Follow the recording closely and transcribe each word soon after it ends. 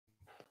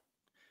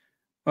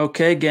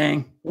Okay,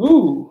 gang.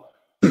 Ooh.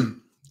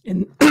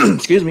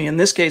 Excuse me. In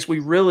this case, we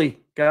really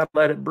got to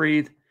let it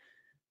breathe.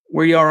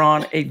 We are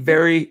on a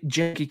very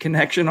janky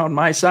connection on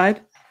my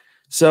side.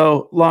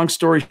 So long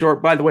story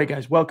short, by the way,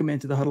 guys, welcome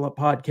into the Huddle Up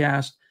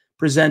podcast,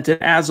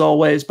 presented as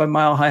always by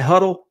Mile High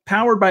Huddle,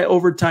 powered by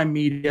Overtime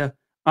Media.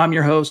 I'm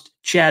your host,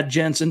 Chad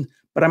Jensen,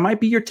 but I might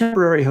be your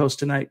temporary host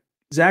tonight.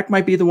 Zach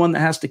might be the one that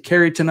has to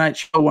carry tonight's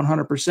show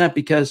 100%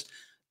 because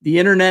the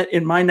internet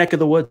in my neck of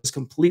the woods is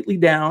completely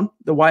down.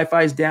 The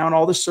Wi-Fi is down.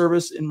 All the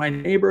service in my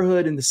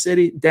neighborhood, in the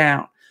city,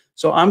 down.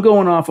 So I'm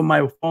going off of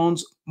my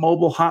phone's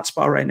mobile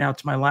hotspot right now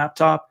to my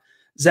laptop.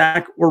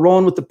 Zach, we're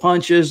rolling with the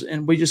punches,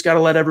 and we just got to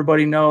let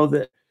everybody know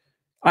that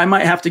I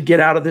might have to get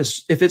out of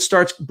this. If it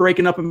starts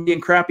breaking up and being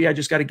crappy, I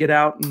just got to get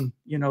out, and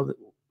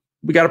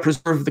we got to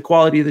preserve the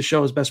quality of the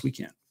show as best we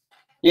can.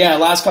 Yeah,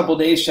 last couple of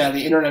days, Chad,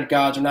 the internet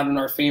gods are not in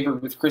our favor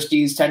with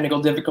Christie's technical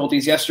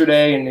difficulties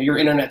yesterday and your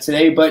internet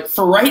today. But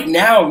for right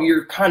now,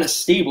 you're kind of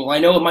stable. I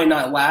know it might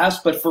not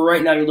last, but for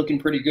right now, you're looking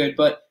pretty good.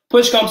 But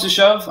push comes to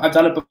shove. I've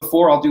done it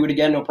before. I'll do it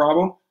again, no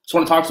problem. Just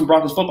want to talk some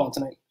Broncos football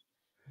tonight.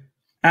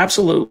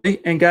 Absolutely.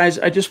 And guys,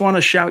 I just want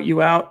to shout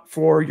you out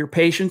for your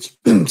patience.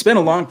 It's been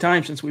a long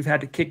time since we've had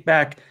to kick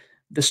back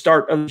the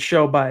start of the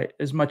show by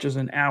as much as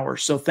an hour.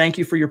 So thank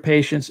you for your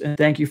patience, and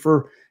thank you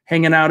for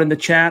hanging out in the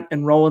chat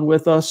and rolling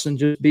with us and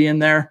just being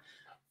there.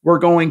 We're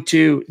going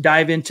to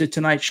dive into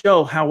tonight's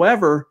show.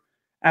 However,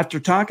 after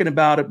talking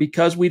about it,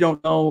 because we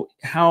don't know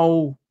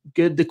how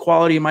good the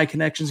quality of my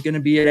connection is going to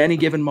be at any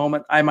given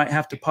moment, I might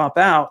have to pop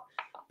out.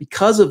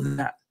 Because of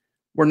that,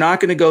 we're not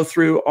going to go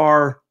through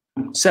our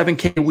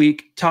 7K a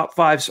week top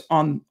fives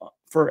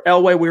for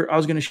Elway. I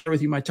was going to share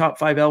with you my top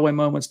 5 Elway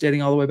moments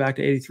dating all the way back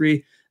to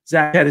 83.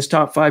 Zach had his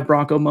top 5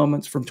 Bronco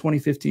moments from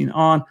 2015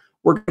 on.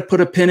 We're going to put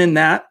a pin in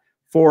that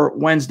for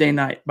Wednesday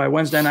night. By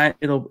Wednesday night,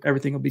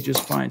 everything will be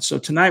just fine. So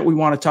tonight we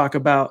want to talk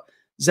about,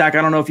 Zach,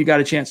 I don't know if you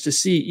got a chance to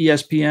see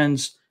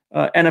ESPN's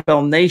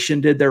NFL Nation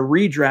did their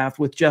redraft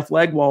with Jeff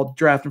Legwold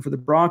drafting for the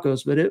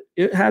Broncos, but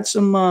it had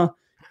some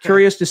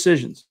curious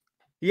decisions.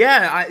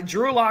 Yeah,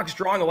 Drew Lock's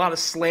drawing a lot of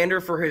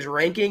slander for his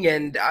ranking,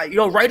 and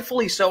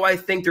rightfully so. I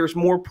think there's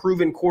more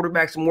proven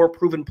quarterbacks and more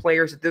proven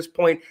players at this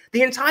point.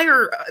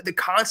 The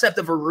concept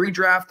of a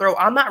redraft, though,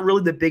 I'm not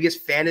really the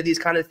biggest fan of these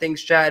kind of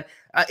things, Chad.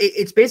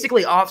 It's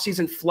basically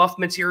off-season fluff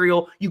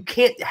material. You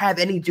can't have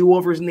any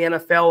do-overs in the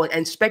NFL,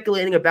 and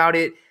speculating about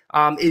it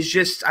is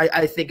just,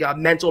 I think, a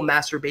mental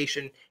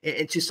masturbation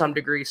to some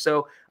degree.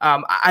 So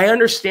I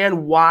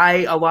understand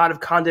why a lot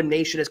of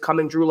condemnation is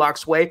coming Drew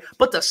Lock's way,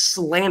 but the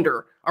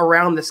slander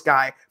around this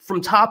guy from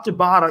top to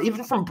bottom,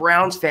 even from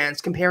Browns fans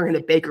comparing him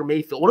to Baker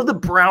Mayfield. What have the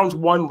Browns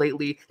won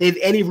lately? They have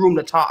any room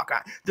to talk.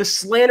 The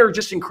slander is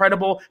just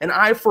incredible. And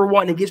I, for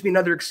one, it gives me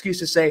another excuse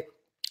to say,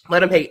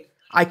 let him hate.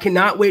 I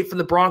cannot wait for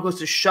the Broncos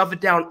to shove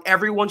it down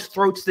everyone's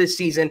throats this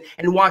season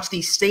and watch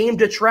these same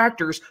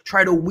detractors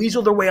try to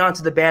weasel their way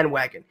onto the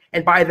bandwagon.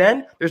 And by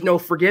then, there's no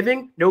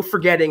forgiving, no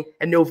forgetting,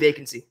 and no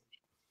vacancy.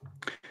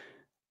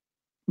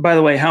 By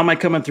the way, how am I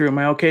coming through? Am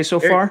I okay so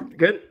far?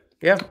 Good.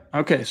 Yeah.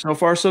 Okay. So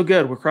far, so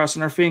good. We're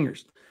crossing our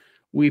fingers.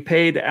 We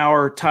paid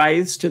our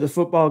tithes to the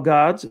football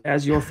gods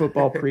as your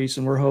football priests,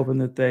 and we're hoping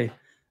that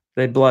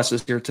they bless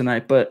us here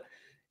tonight. But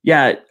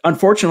yeah,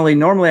 unfortunately,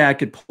 normally I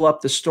could pull up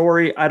the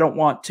story. I don't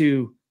want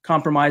to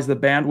compromise the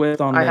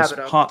bandwidth on this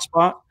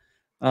hotspot.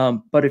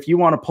 But if you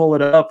want to pull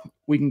it up,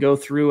 we can go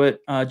through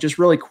it just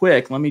really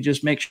quick. Let me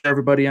just make sure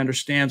everybody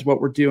understands what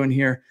we're doing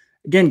here.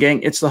 Again,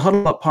 gang, it's the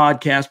Huddle Up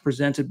podcast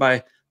presented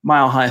by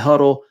Mile High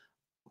Huddle.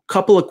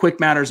 Couple of quick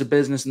matters of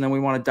business, and then we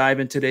want to dive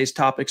into today's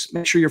topics.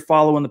 Make sure you're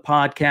following the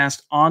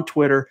podcast on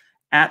Twitter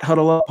at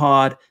Huddle Up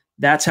Pod.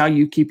 That's how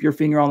you keep your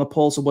finger on the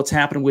pulse of what's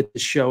happening with the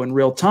show in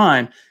real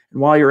time.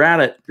 And while you're at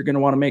it, you're going to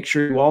want to make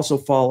sure you also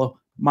follow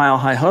Mile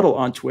High Huddle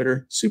on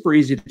Twitter. Super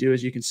easy to do,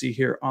 as you can see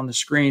here on the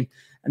screen.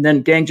 And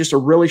then, gang, just a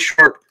really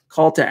short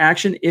call to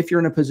action. If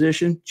you're in a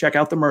position, check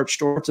out the merch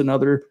store. It's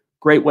another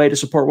great way to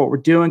support what we're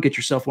doing. Get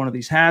yourself one of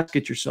these hats.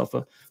 Get yourself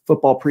a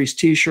Football Priest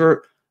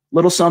t-shirt.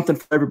 Little something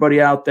for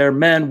everybody out there,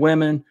 men,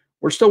 women.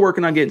 We're still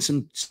working on getting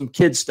some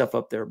kids stuff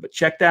up there, but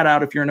check that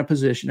out if you're in a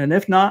position. And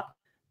if not,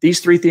 these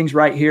 3 things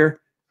right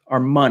here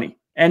are money.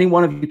 Any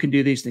one of you can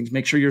do these things.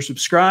 Make sure you're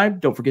subscribed.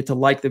 Don't forget to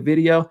like the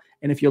video.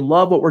 And if you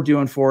love what we're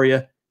doing for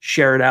you,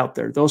 share it out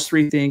there. Those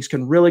 3 things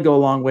can really go a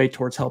long way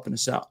towards helping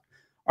us out.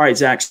 All right,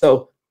 Zach.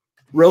 So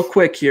real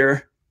quick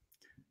here,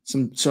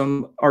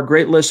 our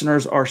great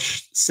listeners are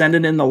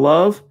sending in the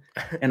love,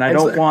 and I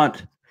don't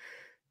want.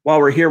 While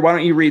we're here, why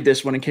don't you read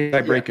this one in case I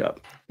break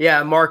up?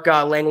 Yeah, Mark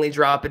Langley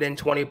dropped it in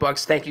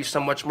 $20. Thank you so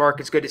much, Mark.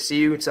 It's good to see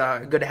you. It's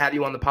good to have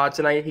you on the pod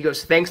tonight. He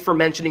goes, thanks for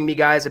mentioning me,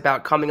 guys,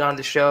 about coming on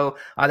the show.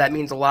 That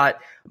means a lot.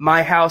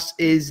 My house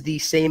is the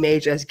same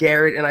age as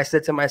Garrett, and I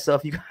said to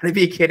myself, you got to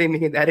be kidding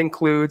me. That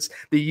includes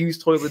the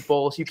used toilet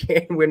bowls. You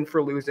can't win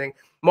for losing.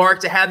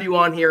 Mark, to have you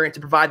on here and to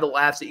provide the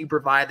laughs that you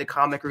provide, the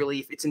comic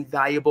relief, it's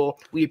invaluable.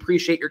 We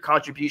appreciate your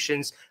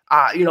contributions,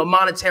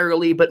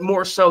 monetarily, but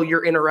more so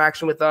your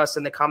interaction with us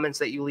and the comments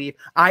that you leave.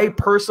 I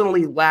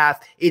personally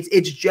laugh. It's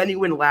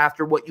genuine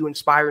laughter what you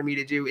inspire me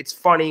to do. It's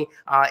funny.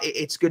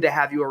 It's good to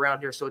have you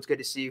around here, so it's good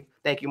to see you.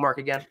 Thank you, Mark,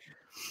 again.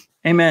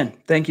 Amen.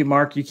 Thank you,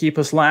 Mark. You keep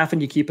us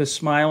laughing. You keep us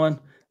smiling.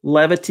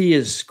 Levity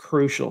is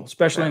crucial,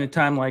 especially in a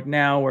time like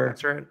now where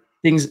that's right.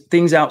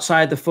 Things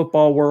outside the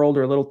football world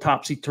are a little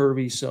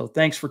topsy-turvy. So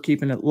thanks for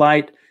keeping it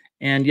light.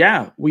 And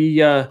yeah, we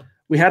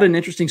had an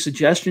interesting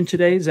suggestion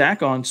today,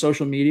 Zach, on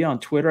social media, on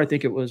Twitter. I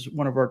think it was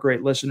one of our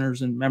great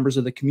listeners and members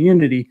of the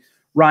community,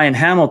 Ryan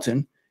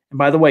Hamilton. And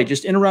by the way,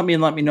 just interrupt me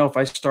and let me know if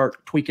I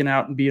start tweaking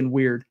out and being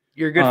weird.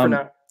 You're good for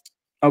now.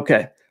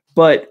 Okay.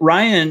 But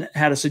Ryan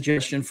had a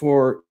suggestion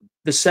for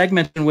the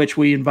segment in which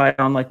we invite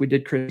on, like we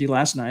did Christy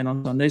last night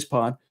on Sunday's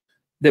pod,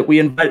 that we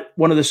invite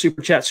one of the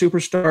Super Chat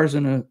superstars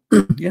and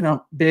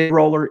a big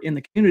roller in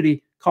the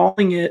community,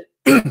 calling it,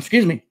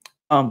 excuse me,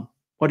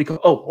 what do you call?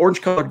 Oh,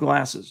 orange colored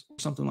glasses,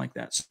 something like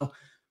that. So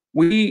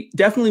we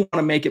definitely want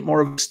to make it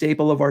more of a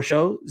staple of our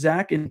show,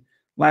 Zach. And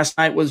last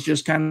night was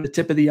just kind of the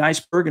tip of the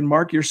iceberg. And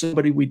Mark, you're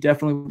somebody we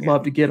definitely would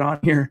love to get on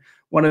here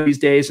one of these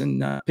days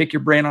and pick your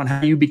brain on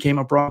how you became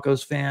a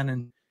Broncos fan.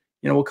 And,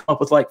 we'll come up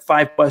with like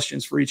 5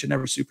 questions for each and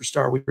every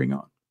superstar we bring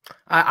on.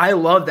 I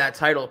love that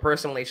title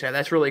personally, Chad.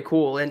 That's really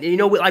cool. And,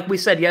 like we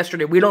said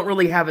yesterday, we don't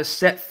really have a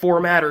set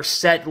format or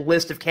set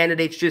list of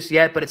candidates just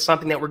yet, but it's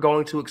something that we're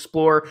going to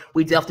explore.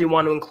 We definitely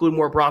want to include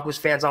more Broncos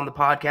fans on the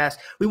podcast.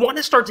 We want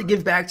to start to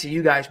give back to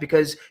you guys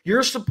because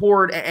your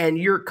support and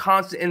your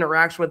constant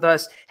interaction with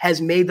us has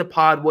made the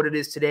pod what it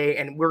is today,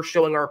 and we're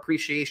showing our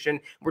appreciation.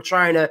 We're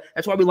trying to –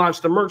 that's why we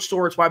launched the merch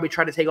store. It's why we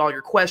try to take all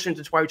your questions.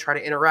 It's why we try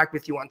to interact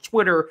with you on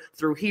Twitter,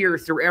 through here,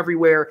 through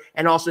everywhere,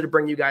 and also to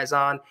bring you guys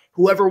on.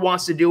 Whoever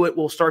wants to do it,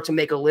 we'll start to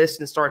make a list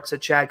and start to,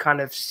 Chad,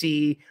 kind of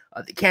see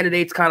the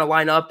candidates kind of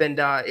line up. And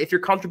if you're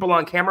comfortable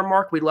on camera,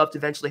 Mark, we'd love to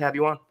eventually have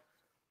you on.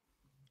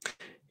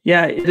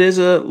 Yeah, it is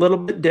a little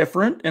bit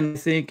different. And I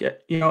think,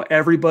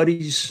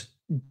 everybody's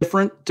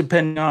different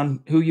depending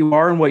on who you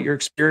are and what your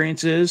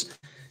experience is.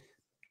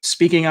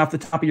 Speaking off the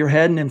top of your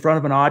head and in front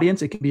of an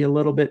audience, it can be a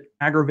little bit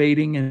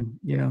aggravating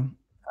and,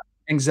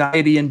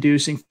 anxiety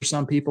inducing for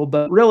some people.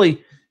 But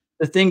really,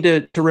 the thing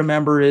to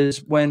remember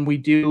is when we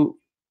do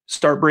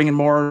start bringing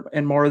more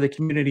and more of the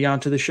community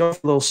onto the show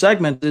for little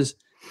segments is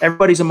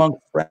everybody's among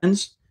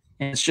friends,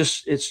 and it's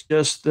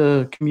just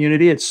the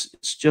community. It's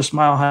just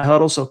Mile High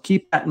Huddle. So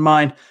keep that in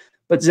mind.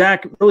 But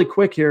Zach, really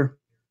quick here.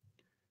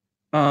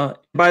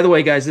 By the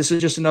way, guys, this is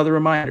just another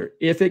reminder.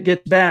 If it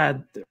gets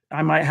bad,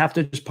 I might have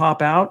to just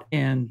pop out,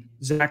 and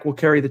Zach will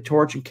carry the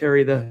torch and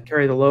carry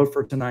the load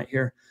for tonight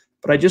here.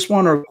 But I just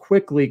want to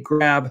quickly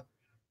grab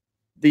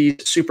the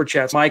super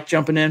chats. Mike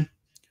jumping in.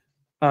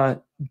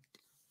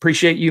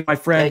 Appreciate you, my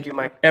friend. Thank you,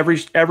 Mike.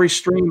 Every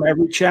stream,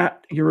 every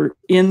chat, you're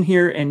in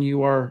here and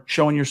you are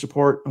showing your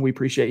support, and we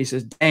appreciate it. He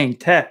says, dang,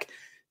 Tech,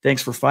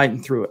 thanks for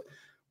fighting through it.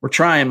 We're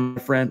trying, my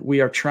friend.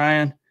 We are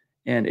trying,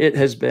 and it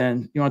has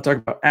been, you want to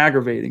talk about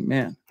aggravating,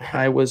 man.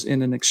 I've been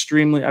in an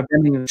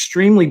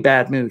extremely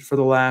bad mood for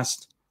the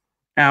last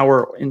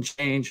hour and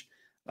change.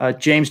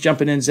 James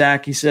jumping in,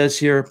 Zach, he says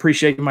here,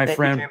 appreciate you, my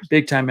friend.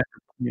 Big time in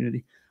the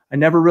community. I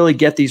never really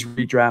get these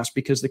redrafts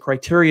because the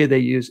criteria they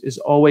use is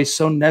always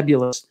so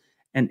nebulous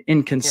and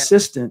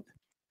inconsistent.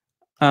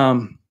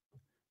 Yeah.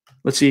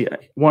 Let's see,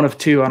 one of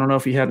two. I don't know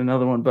if he had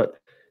another one, but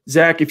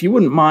Zach, if you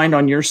wouldn't mind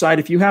on your side,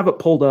 if you have it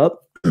pulled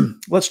up,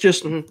 let's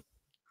just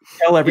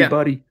tell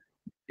everybody. Yeah.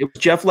 It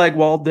was Jeff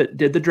Legwold that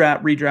did the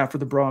redraft for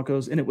the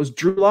Broncos, and it was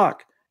Drew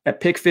Lock at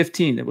pick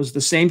 15. It was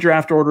the same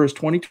draft order as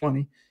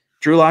 2020.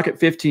 Drew Lock at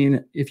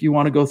 15. If you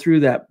want to go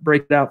through that,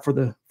 break it out for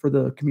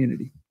the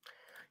community.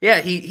 Yeah,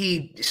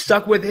 he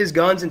stuck with his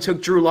guns and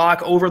took Drew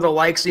Lock over the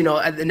likes.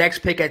 The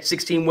next pick at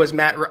 16 was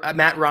Matt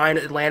Ryan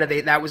at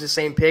Atlanta. That was the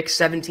same pick.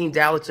 17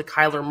 Dallas took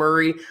Kyler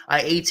Murray.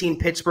 18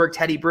 Pittsburgh,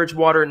 Teddy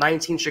Bridgewater.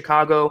 19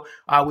 Chicago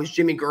was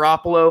Jimmy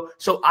Garoppolo.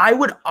 So I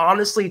would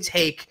honestly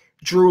take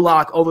Drew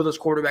Lock over those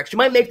quarterbacks. You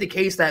might make the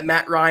case that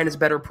Matt Ryan is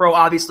better pro.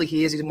 Obviously,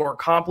 he's more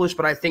accomplished,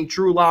 but I think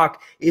Drew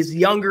Lock is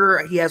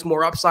younger. He has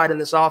more upside in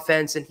this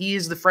offense, and he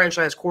is the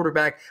franchise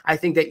quarterback I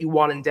think that you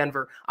want in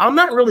Denver. I'm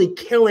not really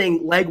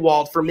killing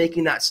Legwold for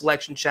making that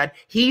selection, Chad.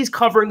 He's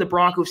covering the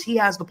Broncos. He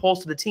has the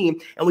pulse of the team,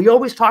 and we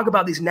always talk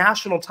about these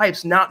national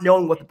types not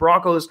knowing what the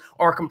Broncos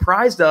are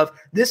comprised of.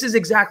 This is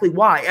exactly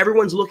why.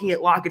 Everyone's looking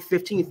at Lock at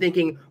 15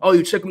 thinking, oh,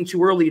 you took him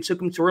too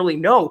early.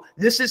 No,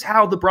 this is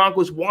how the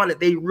Broncos want it.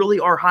 They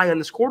really are high on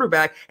this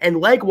quarterback, and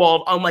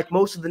Legwold, unlike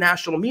most of the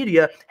national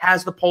media,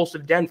 has the pulse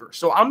of Denver.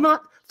 So I'm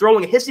not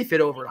throwing a hissy fit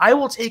over it. I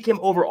will take him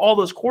over all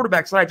those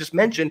quarterbacks that I just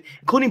mentioned,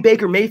 including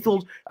Baker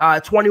Mayfield,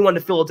 21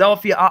 to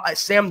Philadelphia,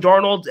 Sam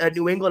Darnold at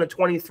New England at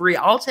 23.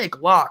 I'll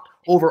take Lock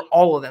over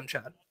all of them,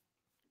 Chad.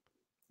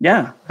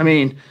 Yeah, I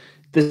mean,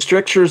 the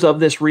strictures of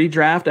this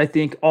redraft, I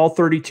think all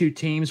 32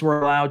 teams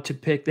were allowed to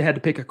pick. They had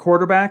to pick a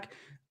quarterback,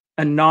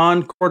 a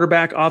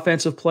non-quarterback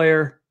offensive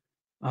player,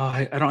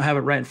 I don't have it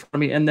right in front of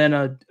me, and then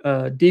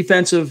a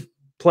defensive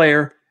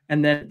player,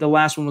 and then the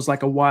last one was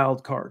like a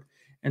wild card.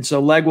 And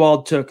so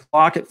Legwold took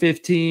Lock at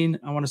 15.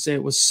 I want to say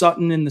it was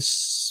Sutton in the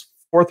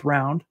 4th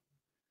round,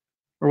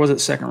 or was it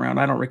 2nd round?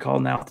 I don't recall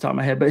now off the top of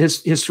my head. But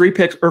his 4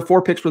 picks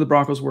for the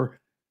Broncos were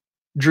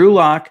Drew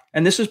Lock,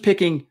 and this is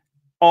picking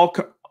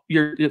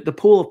the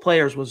pool of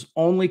players was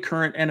only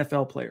current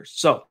NFL players.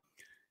 So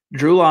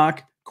Drew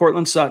Lock,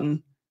 Cortland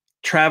Sutton,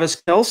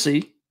 Travis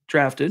Kelce,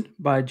 drafted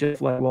by Jeff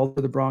Legwold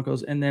for the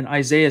Broncos, and then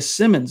Isaiah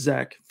Simmons,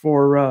 Zach,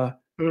 for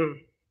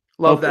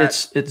love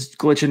that. It's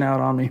glitching out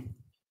on me.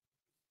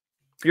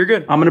 You're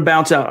good. I'm gonna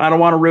bounce out. I don't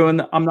want to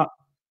ruin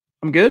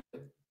I'm good.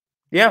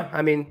 Yeah,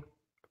 I mean,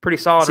 pretty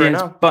solid right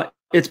now. But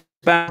it's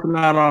bouncing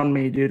out on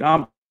me, dude.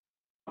 I'm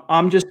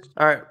just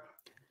all right.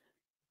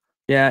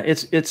 Yeah,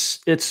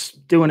 it's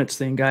doing its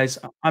thing, guys.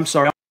 I'm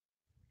sorry.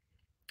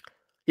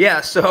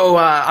 Yeah, so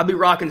I'll be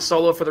rocking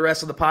solo for the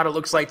rest of the pod, it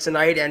looks like,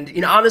 tonight.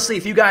 And, honestly,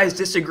 if you guys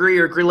disagree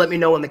or agree, let me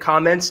know in the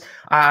comments.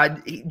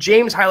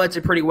 James highlights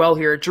it pretty well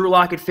here. Drew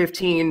Lock at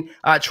 15,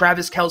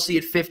 Travis Kelce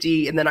at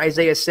 50, and then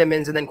Isaiah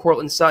Simmons, and then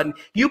Cortland Sutton.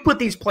 You put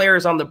these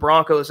players on the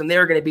Broncos, and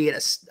they're going to be an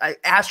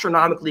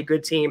astronomically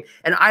good team.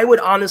 And I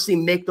would honestly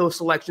make those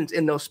selections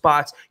in those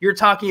spots. You're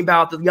talking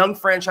about the young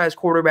franchise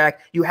quarterback.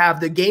 You have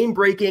the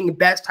game-breaking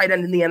best tight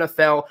end in the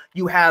NFL.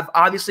 You have,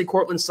 obviously,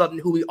 Cortland Sutton,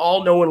 who we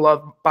all know and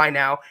love by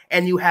now.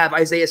 And you have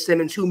Isaiah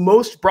Simmons, who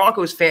most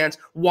Broncos fans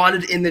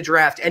wanted in the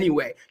draft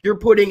anyway. You're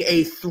putting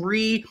a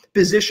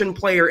 3-position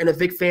player in a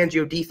Vic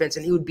Fangio defense,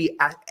 and he would be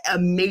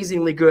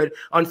amazingly good.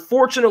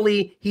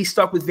 Unfortunately, he's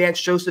stuck with Vance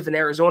Joseph in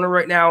Arizona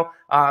right now,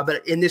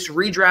 but in this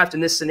redraft, in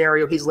this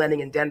scenario, he's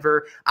landing in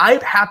Denver.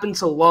 I happen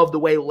to love the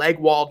way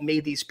Legwold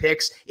made these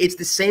picks. It's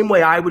the same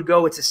way I would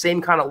go. It's the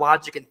same kind of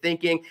logic and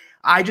thinking.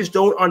 I just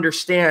don't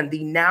understand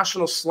the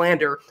national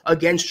slander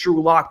against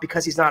Drew Lock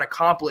because he's not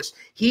accomplished.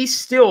 He's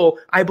still,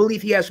 I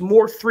believe he has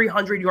more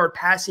 300-yard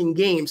passing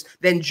games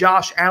than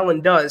Josh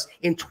Allen does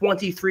in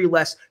 23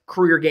 less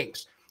career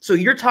games. So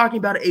you're talking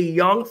about a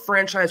young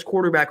franchise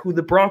quarterback who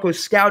the Broncos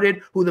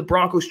scouted, who the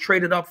Broncos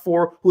traded up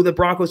for, who the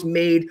Broncos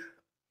made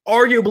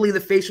arguably the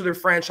face of their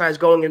franchise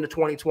going into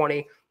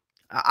 2020.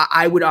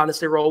 I would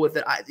honestly roll with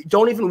it.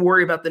 Don't even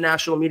worry about the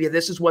national media.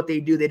 This is what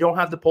they do. They don't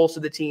have the pulse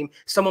of the team.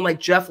 Someone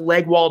like Jeff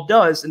Legwold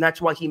does, and that's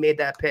why he made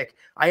that pick.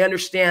 I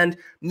understand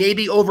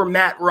maybe over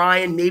Matt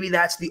Ryan, maybe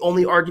that's the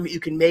only argument you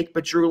can make,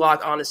 but Drew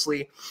Lock,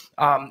 honestly,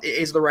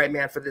 is the right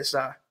man for this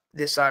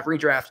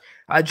redraft.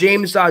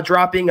 James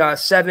dropping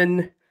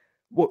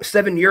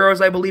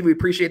 €7, I believe. We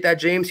appreciate that,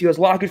 James. He goes,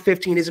 Lock at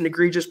 15 isn't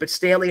egregious, but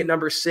Stanley at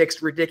number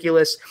 6,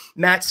 ridiculous.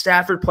 Matt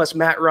Stafford plus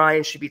Matt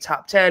Ryan should be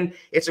top 10.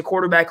 It's a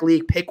quarterback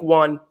league. Pick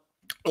one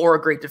or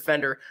a great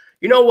defender.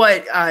 You know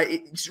what?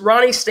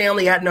 Ronnie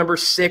Stanley at number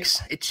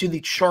 6 to the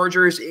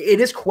Chargers. It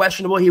is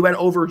questionable. He went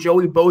over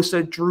Joey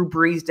Bosa, Drew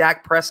Brees,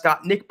 Dak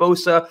Prescott, Nick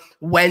Bosa,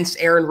 Wentz,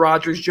 Aaron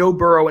Rodgers, Joe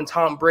Burrow, and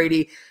Tom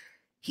Brady.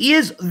 He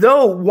is,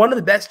 though, one of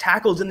the best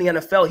tackles in the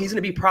NFL. He's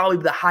going to be probably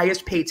the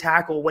highest paid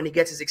tackle when he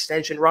gets his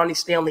extension. Ronnie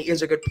Stanley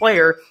is a good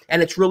player,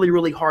 and it's really,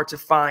 really hard to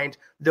find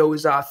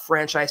those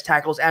franchise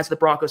tackles, as the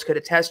Broncos could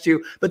attest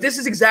to. But this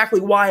is exactly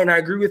why, and I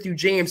agree with you,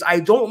 James, I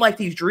don't like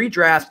these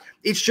redrafts.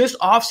 It's just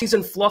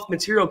offseason fluff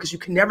material because you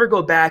can never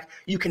go back.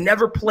 You can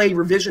never play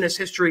revisionist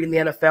history in the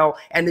NFL.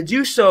 And to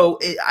do so,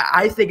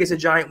 I think is a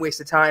giant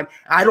waste of time.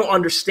 I don't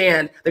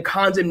understand the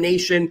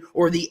condemnation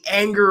or the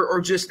anger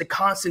or just the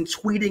constant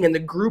tweeting and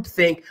the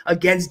groupthink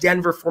against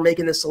Denver for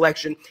making this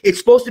selection. It's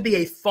supposed to be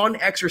a fun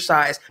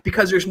exercise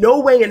because there's no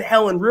way in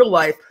hell in real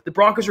life the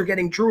Broncos are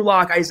getting Drew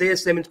Lock, Isaiah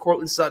Simmons,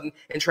 Cortland Sutton,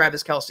 and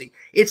Travis Kelce.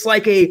 It's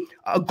like a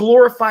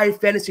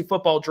glorified fantasy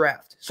football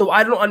draft. So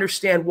I don't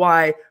understand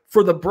why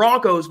for the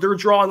Broncos, they're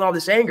drawing all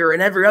this anger,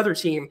 and every other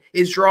team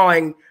is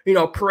drawing,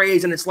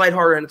 praise, and it's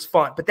lighthearted and it's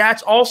fun. But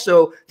that's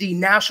also the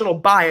national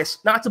bias,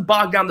 not to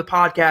bog down the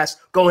podcast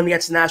going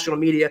against the national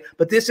media,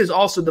 but this is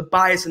also the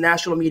bias the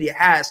national media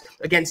has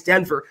against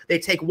Denver. They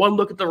take one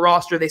look at the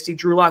roster. They see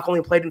Drew Lock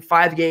only played in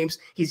 5 games.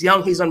 He's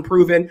young. He's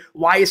unproven.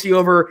 Why is he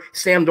over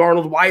Sam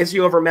Darnold? Why is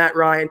he over Matt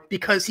Ryan?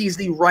 Because he's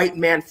the right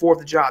man for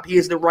the job. He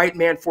is the right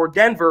man for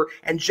Denver,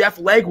 and Jeff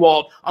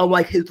Legwold,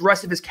 unlike the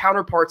rest of his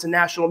counterparts in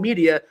national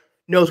media,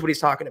 knows what he's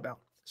talking about.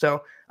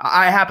 So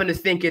I happen to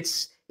think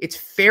it's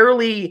fair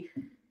to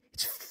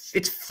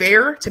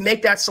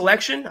make that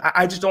selection.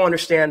 I just don't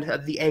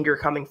understand the anger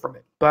coming from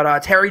it.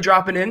 But Terry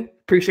dropping in.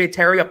 Appreciate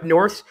Terry up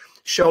north,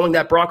 showing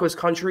that Broncos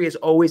country is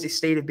always a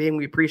state of being.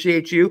 We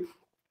appreciate you.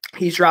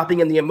 He's dropping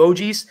in the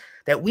emojis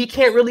that we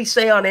can't really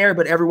say on air,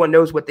 but everyone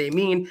knows what they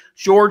mean.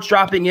 George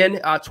dropping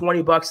in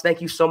 $20. Thank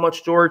you so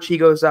much, George. He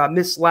goes,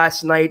 missed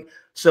last night.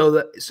 So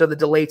the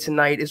delay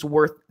tonight is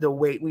worth the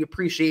wait. We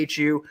appreciate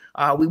you.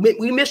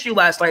 We missed you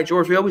last night,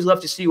 George. We always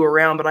love to see you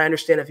around, but I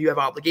understand if you have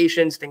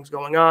obligations, things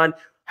going on.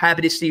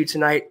 Happy to see you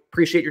tonight.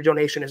 Appreciate your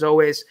donation as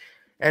always.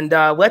 And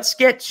let's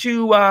take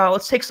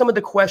some of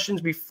the questions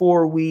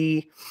before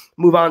we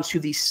move on to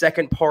the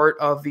second part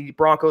of the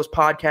Broncos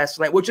podcast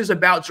tonight, which is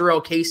about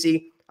Jurrell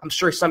Casey. I'm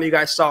sure some of you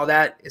guys saw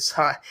that. It's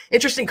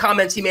interesting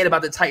comments he made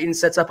about the Titans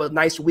sets up a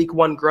nice week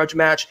 1 grudge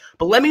match.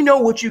 But let me know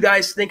what you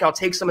guys think. I'll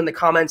take some in the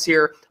comments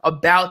here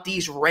about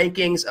these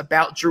rankings,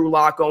 about Drew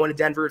Lock going to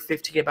Denver at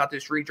 15, about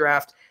this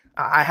redraft.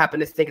 I happen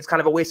to think it's kind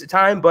of a waste of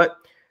time, but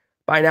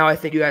by now I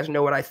think you guys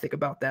know what I think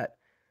about that.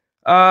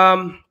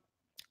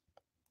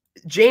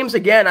 James,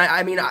 again,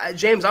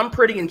 James, I'm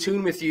pretty in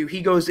tune with you.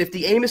 He goes, if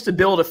the aim is to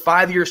build a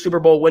 5-year Super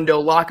Bowl window,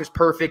 Locke is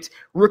perfect.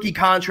 Rookie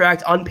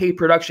contract, unpaid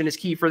production is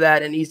key for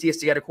that, and easiest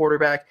to get a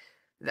quarterback.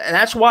 And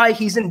that's why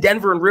he's in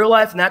Denver in real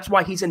life, and that's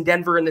why he's in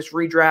Denver in this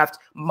redraft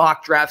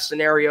mock draft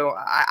scenario.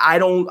 I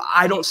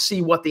don't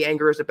see what the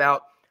anger is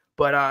about,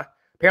 but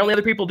apparently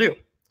other people do.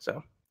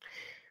 So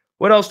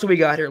what else do we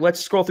got here? Let's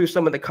scroll through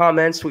some of the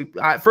comments.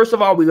 First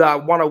of all, we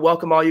want to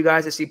welcome all you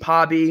guys. I see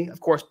Pobby.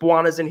 Of course,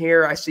 Buana's in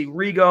here. I see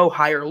Rigo,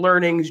 Higher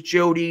Learnings,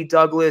 Jody,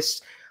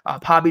 Douglas,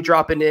 Pobby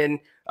dropping in.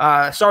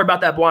 Sorry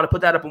about that, Buana.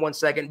 Put that up in 1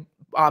 second.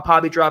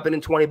 Pobby dropping in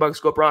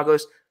 $20. Go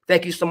Broncos.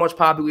 Thank you so much,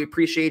 Pobby. We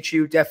appreciate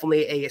you.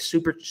 Definitely a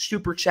super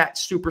chat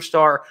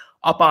superstar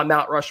up on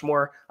Mount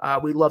Rushmore.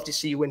 We'd love to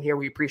see you in here.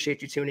 We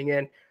appreciate you tuning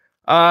in.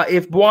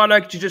 If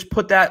Buana could you just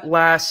put that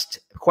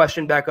last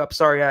question back up.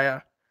 Sorry,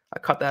 I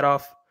cut that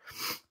off.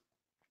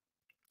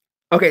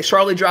 Okay,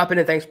 Charlie dropping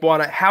in. Thanks,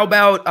 Buana. How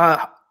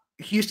about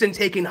Houston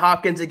taking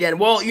Hopkins again?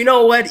 Well, you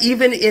know what?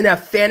 Even in a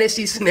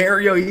fantasy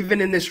scenario, even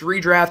in this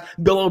redraft,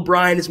 Bill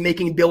O'Brien is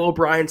making Bill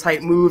O'Brien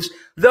type moves.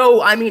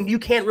 Though, I mean, you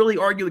can't really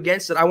argue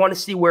against it. I want to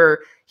see where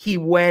he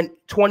went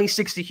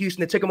 26 to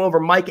Houston. They took him over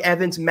Mike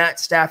Evans, Matt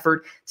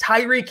Stafford,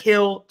 Tyreek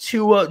Hill,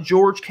 Tua,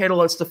 George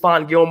Kittle, and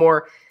Stephon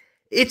Gilmore.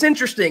 It's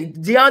interesting.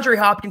 DeAndre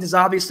Hopkins is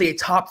obviously a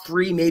top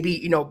 3,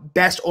 maybe,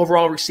 best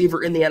overall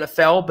receiver in the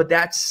NFL, but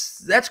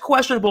that's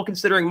questionable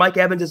considering Mike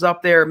Evans is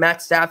up there,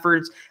 Matt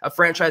Stafford's a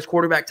franchise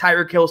quarterback,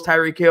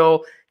 Tyreek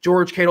Hill,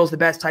 George Kittle's the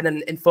best tight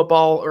end in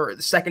football, or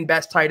the second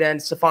best tight end,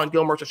 Stephon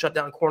Gilmore's a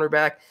shutdown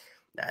cornerback.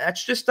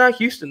 That's just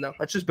Houston, though.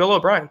 That's just Bill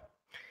O'Brien.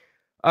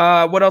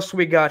 What else do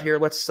we got here?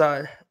 Let's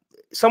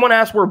someone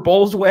asked where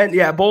Bowles went.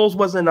 Yeah, Bowles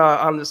wasn't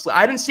on this.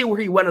 I didn't see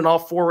where he went in all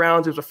 4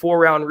 rounds. It was a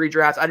 4-round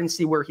redraft. I didn't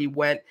see where he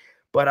went.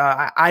 But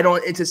I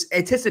don't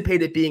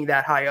anticipate it being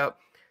that high up.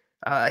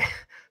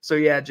 So,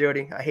 yeah,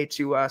 Jody, I hate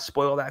to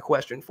spoil that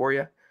question for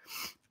you.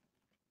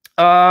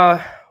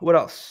 What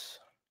else?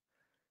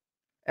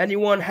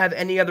 Anyone have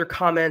any other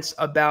comments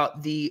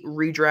about the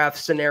redraft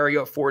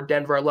scenario for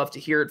Denver? I'd love to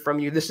hear it from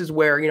you. This is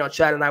where,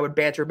 Chad and I would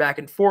banter back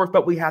and forth,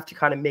 but we have to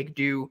kind of make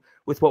do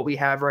with what we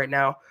have right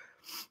now.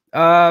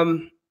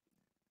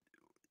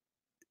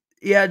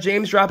 Yeah,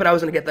 James dropping. I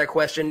was going to get that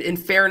question. In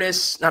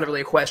fairness, not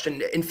really a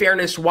question. In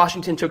fairness,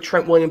 Washington took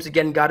Trent Williams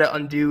again. Got to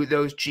undo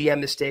those GM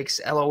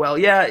mistakes. LOL.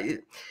 Yeah,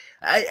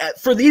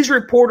 for these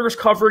reporters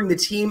covering the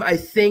team, I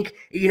think,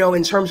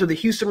 in terms of the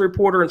Houston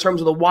reporter, in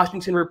terms of the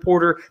Washington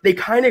reporter, they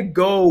kind of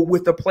go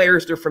with the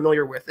players they're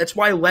familiar with. That's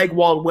why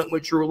Legwald went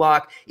with Drew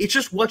Lock. It's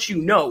just what you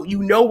know.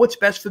 You know what's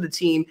best for the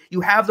team. You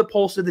have the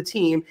pulse of the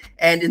team.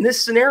 And in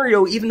this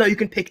scenario, even though you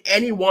can pick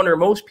anyone or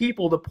most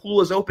people, the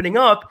pool is opening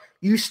up,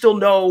 you still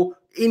know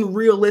in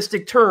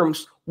realistic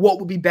terms what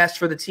would be best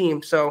for the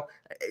team. So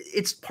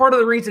it's part of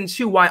the reason,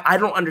 too, why I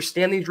don't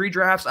understand these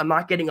redrafts. I'm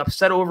not getting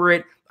upset over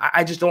it.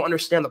 I just don't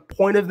understand the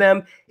point of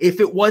them. If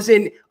it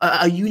wasn't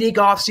a unique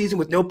offseason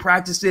with no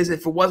practices,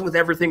 if it wasn't with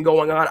everything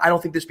going on, I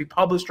don't think this would be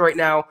published right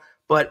now.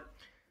 But,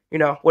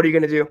 what are you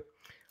going to do?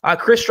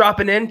 Chris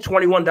dropping in,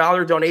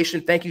 $21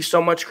 donation. Thank you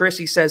so much, Chris.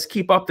 He says,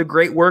 keep up the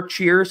great work.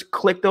 Cheers.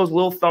 Click those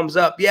little thumbs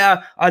up.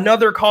 Yeah,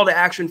 another call to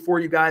action for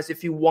you guys.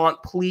 If you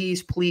want,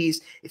 please,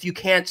 if you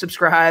can't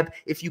subscribe,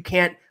 if you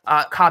can't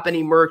cop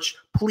any merch,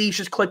 please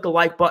just click the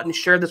like button,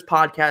 share this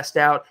podcast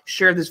out,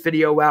 share this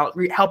video out,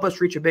 help us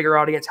reach a bigger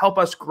audience, help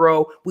us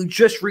grow. We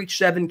just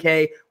reached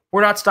 7K.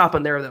 We're not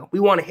stopping there, though.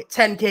 We want to hit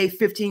 10K,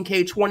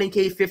 15K,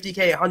 20K,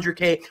 50K,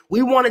 100K.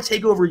 We want to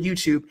take over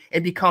YouTube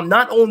and become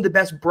not only the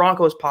best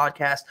Broncos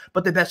podcast,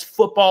 but the best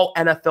football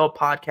NFL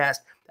podcast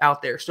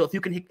out there. So if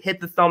you can hit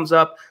the thumbs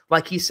up,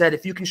 like he said,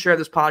 if you can share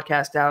this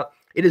podcast out,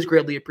 it is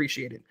greatly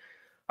appreciated.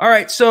 All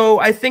right, so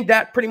I think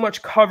that pretty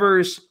much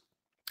covers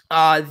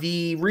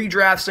the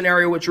redraft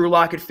scenario with Drew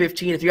Lock at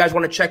 15. If you guys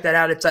want to check that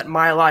out, it's at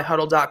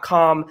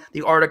milehighhuddle.com.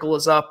 The article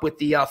is up with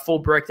the full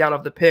breakdown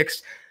of the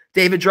picks.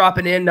 David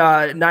dropping in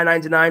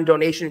 $9.99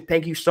 donation.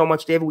 Thank you so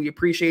much, David. We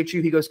appreciate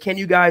you. He goes, can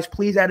you guys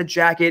please add a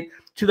jacket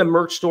to the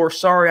merch store?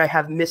 Sorry, I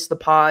have missed the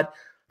pod.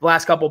 The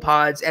last couple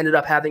pods ended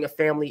up having a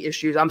family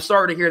issues. I'm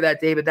sorry to hear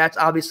that, David. That's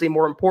obviously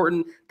more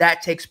important.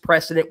 That takes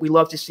precedent. We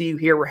love to see you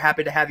here. We're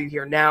happy to have you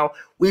here now.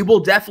 We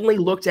will definitely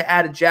look to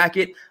add a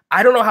jacket.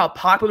 I don't know how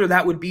popular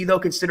that would be, though,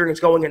 considering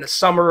it's going into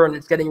summer and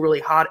it's getting really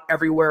hot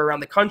everywhere around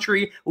the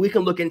country. We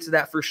can look into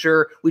that for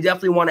sure. We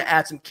definitely want to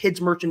add some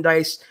kids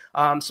merchandise,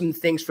 some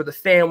things for the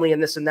family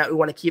and this and that. We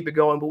want to keep it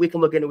going, but we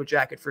can look into a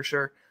jacket for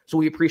sure. So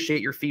we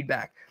appreciate your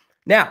feedback.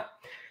 Now,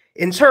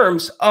 in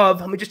terms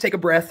of, let me just take a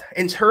breath.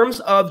 In terms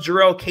of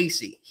Jurrell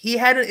Casey, he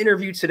had an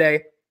interview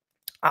today.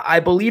 I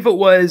believe it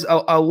was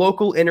a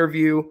local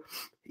interview.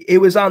 It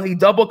was on the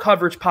Double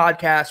Coverage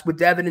podcast with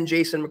Devin and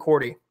Jason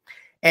McCourty.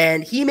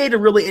 And he made a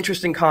really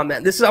interesting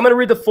comment. I'm going to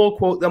read the full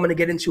quote. I'm going to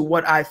get into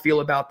what I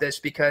feel about this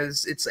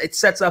because it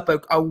sets up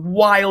a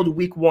wild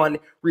week 1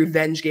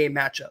 revenge game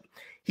matchup.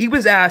 He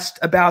was asked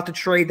about the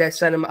trade that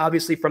sent him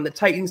obviously from the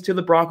Titans to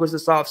the Broncos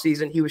this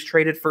offseason. He was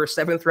traded for a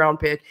 7th-round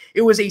pick.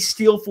 It was a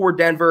steal for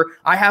Denver.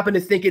 I happen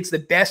to think it's the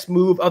best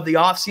move of the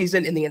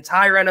offseason in the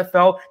entire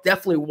NFL.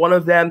 Definitely one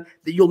of them.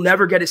 That you'll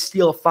never get to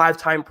steal a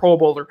 5-time Pro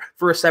Bowler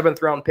for a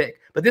 7th-round pick.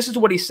 But this is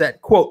what he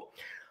said, quote,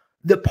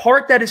 "The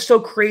part that is so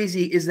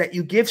crazy is that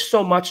you give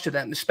so much to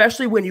them,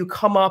 especially when you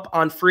come up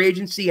on free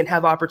agency and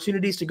have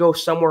opportunities to go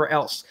somewhere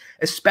else,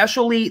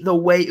 especially the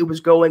way it was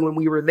going when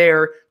we were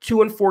there,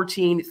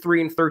 2-14,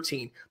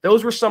 3-13.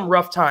 Those were some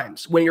rough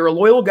times. When you're a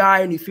loyal guy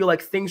and you feel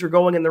like things are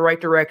going in the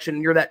right direction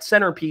and you're that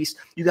centerpiece,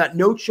 you got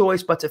no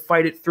choice but to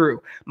fight it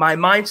through. My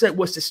mindset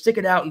was to stick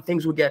it out and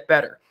things would get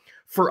better.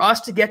 For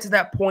us to get to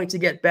that point, to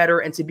get better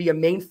and to be a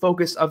main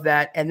focus of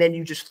that, and then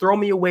you just throw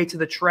me away to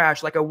the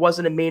trash like I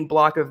wasn't a main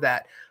block of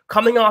that.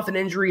 Coming off an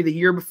injury the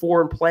year before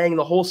and playing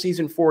the whole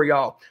season for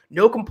y'all.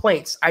 No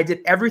complaints. I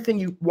did everything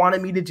you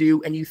wanted me to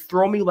do, and you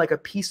throw me like a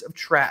piece of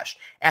trash.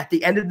 At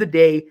the end of the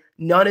day,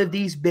 none of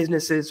these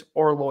businesses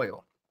are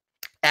loyal."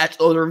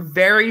 Those are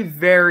very,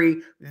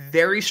 very,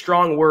 very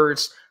strong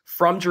words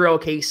from Jurrell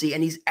Casey,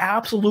 and he's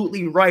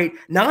absolutely right,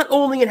 not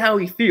only in how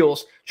he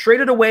feels,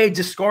 traded away,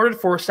 discarded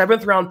for a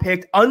 7th-round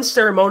pick,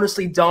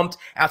 unceremoniously dumped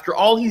after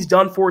all he's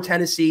done for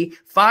Tennessee,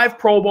 5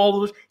 Pro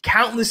Bowlers,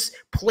 countless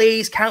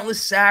plays,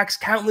 countless sacks,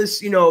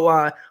 countless,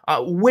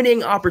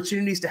 winning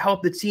opportunities to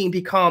help the team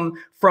become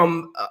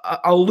from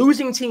a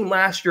losing team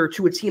last year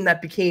to a team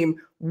that became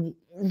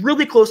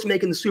really close to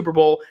making the Super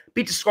Bowl,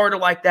 be discarded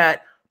like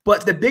that.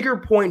 But the bigger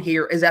point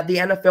here is that the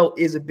NFL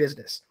is a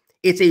business.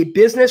 It's a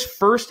business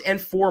first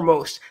and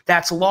foremost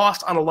that's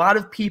lost on a lot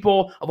of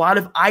people, a lot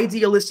of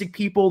idealistic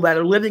people that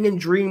are living in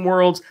dream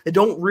worlds that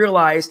don't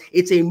realize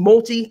it's a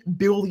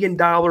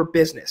multi-billion-dollar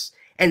business.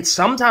 And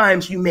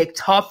sometimes you make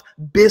tough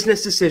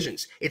business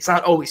decisions. It's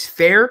not always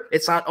fair.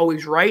 It's not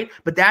always right,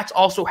 but that's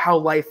also how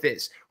life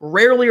is.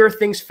 Rarely are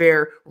things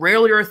fair.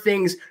 Rarely are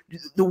things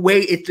the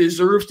way it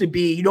deserves to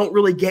be. You don't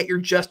really get your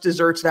just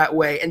desserts that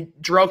way. And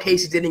Jurrell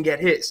Casey didn't get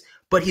his.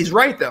 But he's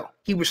right, though.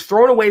 He was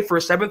thrown away for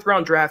a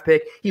 7th-round draft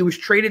pick. He was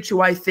traded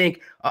to, I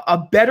think, a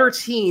better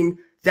team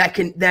that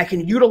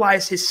can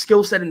utilize his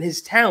skill set and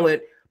his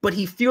talent. But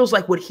he feels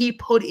like what he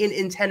put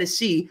in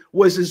Tennessee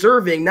was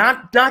deserving,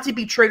 not to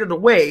be traded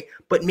away,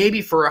 but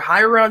maybe for a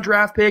higher round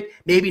draft pick,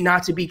 maybe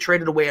not to be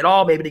traded away at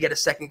all, maybe to get a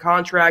second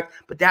contract.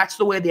 But that's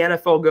the way the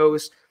NFL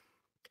goes.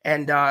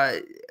 And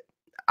I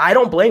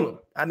don't blame him.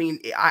 I mean,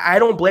 I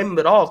don't blame him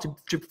at all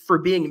for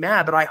being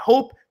mad. But I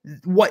hope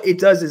what it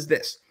does is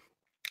this.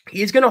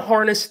 He's going to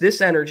harness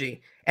this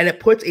energy, and it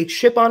puts a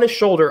chip on his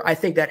shoulder, I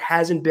think, that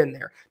hasn't been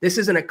there. This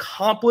is an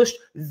accomplished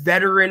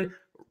veteran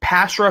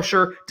pass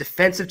rusher,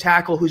 defensive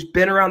tackle who's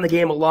been around the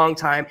game a long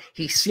time.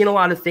 He's seen a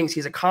lot of things.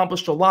 He's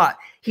accomplished a lot.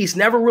 He's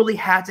never really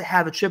had to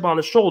have a chip on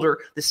his shoulder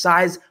the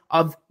size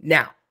of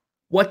now.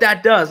 What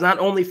that does, not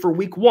only for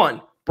week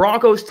 1,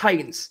 Broncos,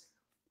 Titans,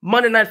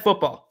 Monday Night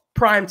Football,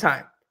 prime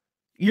time.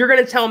 You're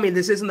going to tell me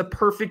this isn't the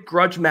perfect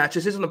grudge match.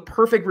 This isn't the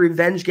perfect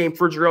revenge game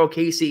for Jurrell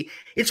Casey.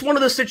 It's one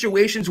of those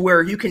situations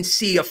where you can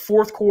see a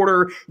 4th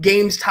quarter,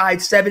 game's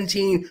tied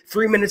 17,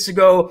 3 minutes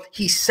ago.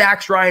 He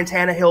sacks Ryan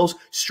Tannehill's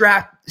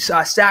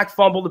sack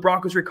fumble. The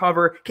Broncos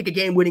recover, kick a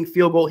game-winning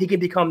field goal. He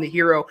can become the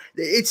hero.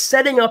 It's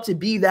setting up to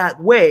be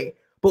that way.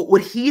 But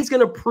what he's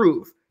going to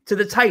prove to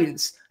the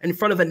Titans in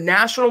front of a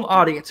national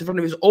audience, in front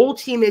of his old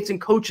teammates and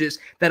coaches,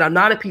 that I'm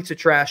not a piece of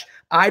trash.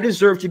 I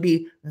deserve to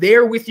be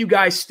there with you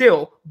guys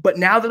still, but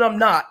now that I'm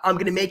not, I'm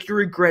going to make you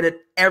regret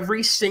it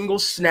every single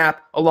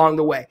snap along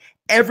the way.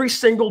 Every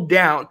single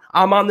down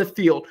I'm on the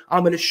field,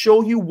 I'm going to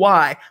show you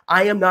why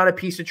I am not a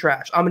piece of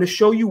trash. I'm going to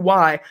show you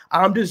why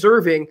I'm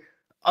deserving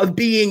of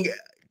being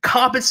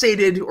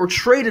compensated or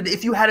traded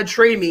if you had to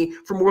trade me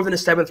for more than a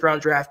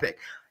 7th-round draft pick.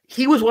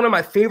 He was one of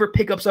my favorite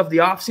pickups of the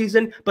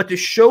offseason, but to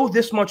show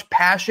this much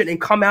passion and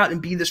come out and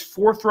be this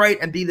forthright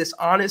and be this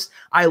honest,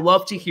 I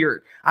love to hear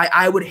it.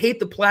 I would hate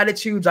the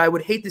platitudes. I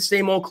would hate the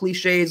same old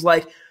cliches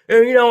like,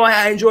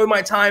 I enjoy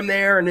my time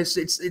there and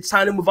it's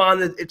time to move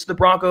on. It's the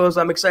Broncos.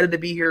 I'm excited to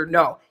be here.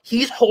 No,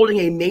 he's holding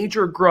a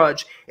major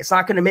grudge. It's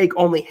not going to make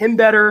only him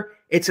better.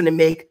 It's going to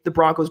make the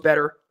Broncos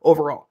better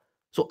overall.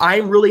 So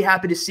I'm really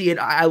happy to see it.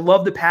 I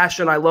love the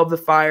passion. I love the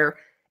fire.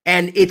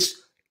 And it's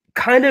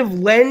kind of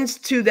lends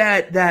to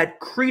that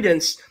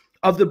credence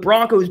of the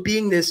Broncos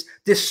being this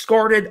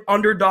discarded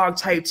underdog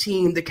type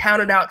team, the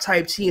counted out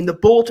type team, the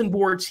bulletin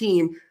board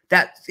team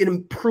that can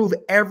improve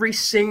every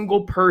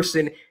single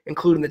person,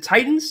 including the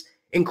Titans,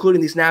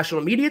 including these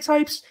national media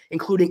types,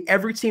 including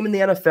every team in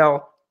the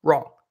NFL,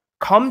 wrong.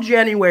 Come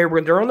January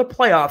when they're in the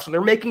playoffs and they're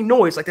making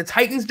noise like the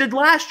Titans did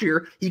last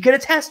year, he can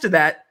attest to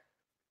that.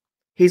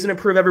 He's going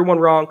to prove everyone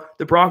wrong.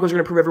 The Broncos are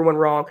going to prove everyone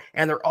wrong.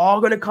 And they're all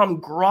going to come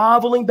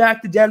groveling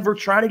back to Denver,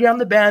 trying to get on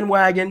the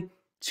bandwagon.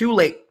 Too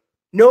late.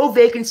 No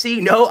vacancy,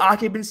 no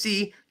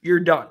occupancy. You're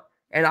done.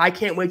 And I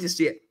can't wait to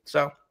see it.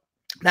 So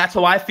that's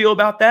how I feel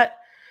about that.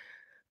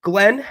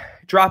 Glenn,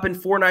 dropping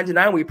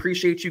 $4.99. We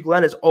appreciate you,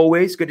 Glenn, as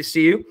always. Good to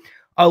see you.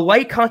 A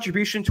light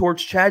contribution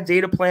towards Chad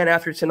data plan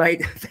after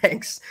tonight.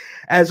 Thanks.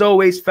 As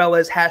always,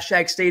 fellas,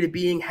 hashtag state of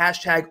being,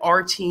 hashtag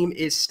our team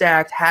is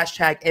stacked,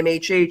 hashtag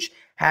MHH,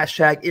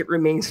 hashtag it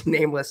remains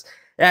nameless.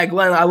 Yeah,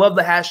 Glenn, I love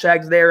the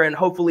hashtags there, and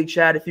hopefully,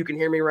 Chad, if you can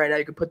hear me right now,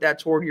 you can put that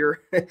toward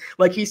your,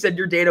 like he said,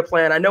 your data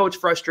plan. I know it's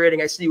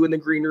frustrating. I see you in the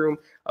green room.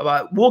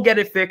 We'll get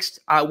it fixed.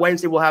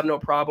 Wednesday, we'll have no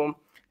problem.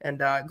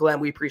 And Glenn,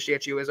 we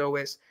appreciate you as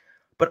always.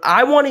 But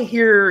I want to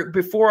hear,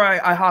 before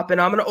I hop in,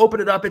 I'm going to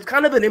open it up. It's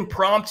kind of an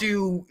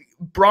impromptu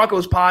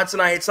Broncos pod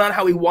tonight. It's not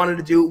how we wanted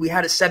to do it. We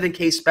had a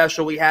 7K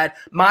special. We had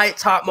my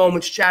top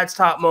moments, Chad's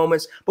top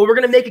moments, but we're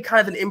going to make it kind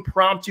of an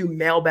impromptu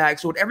mailbag.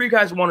 So whatever you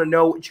guys want to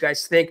know, what you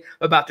guys think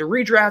about the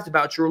redraft,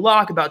 about Drew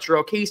Lock, about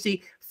Jurrell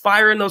Casey,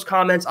 fire in those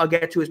comments. I'll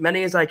get to as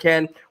many as I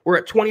can. We're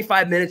at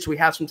 25 minutes. So we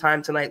have some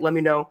time tonight. Let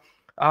me know.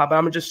 But I'm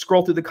going to just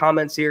scroll through the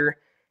comments here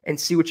and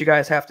see what you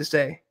guys have to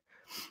say.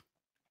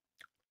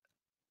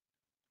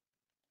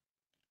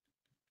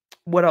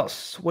 What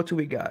else? What do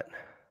we got?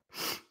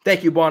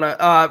 Thank you,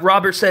 Buana.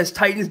 Robert says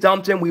Titans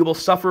dumped him. We will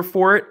suffer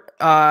for it.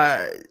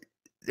 I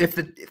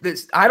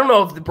don't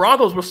know if the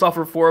Broncos will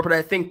suffer for it, but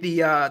I think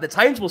the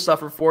Titans will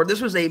suffer for it.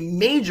 This was a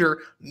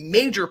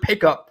major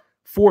pickup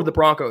for the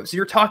Broncos.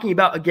 You're talking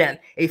about, again,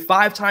 a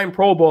 5-time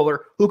Pro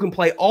Bowler who can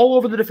play all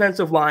over the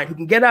defensive line, who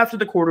can get after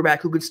the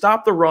quarterback, who can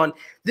stop the run.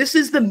 This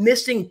is the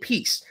missing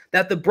piece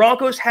that the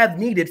Broncos have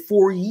needed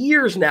for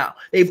years now.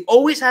 They've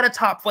always had a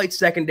top-flight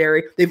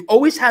secondary. They've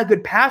always had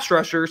good pass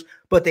rushers,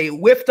 but they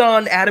whiffed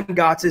on Adam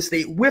Gotsis.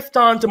 They whiffed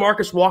on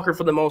DeMarcus Walker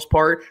for the most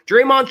part.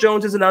 Draymond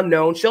Jones is an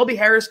unknown. Shelby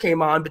Harris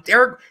came on, but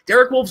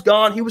Derek Wolf's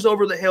gone. He was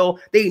over the hill.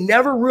 They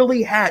never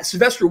really had –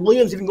 Sylvester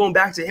Williams, even going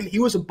back to him, he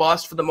was a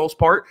bust for the most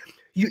part.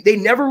 They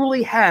never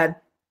really had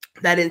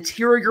that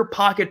interior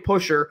pocket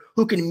pusher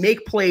who can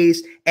make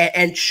plays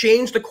and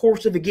change the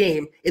course of a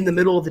game in the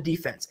middle of the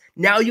defense.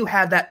 Now you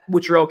have that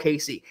with Jurrell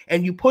Casey,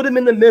 and you put him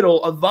in the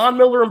middle of Von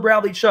Miller and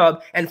Bradley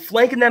Chubb, and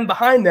flanking them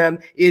behind them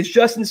is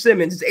Justin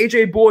Simmons, is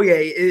AJ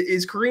Boye,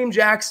 is Kareem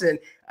Jackson.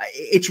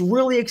 It's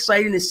really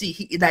exciting to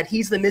see that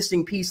he's the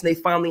missing piece, and they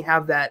finally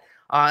have that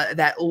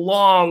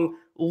long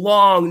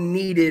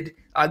needed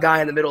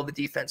guy in the middle of the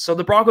defense. So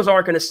the Broncos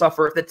aren't going to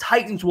suffer. The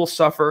Titans will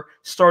suffer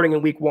starting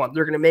in week 1.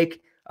 They're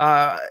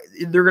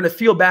going to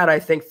feel bad, I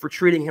think, for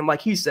treating him,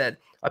 like he said,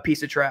 a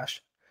piece of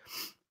trash.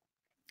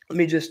 Let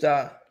me just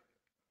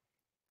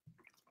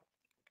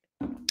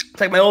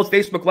take my old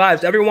Facebook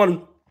Lives.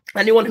 Anyone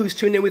who's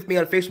tuned in with me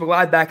on Facebook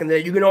Live back in the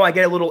day, you know I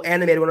get a little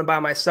animated when I'm by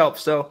myself.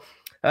 So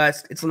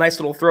it's a nice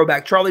little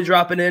throwback. Charlie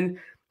dropping in.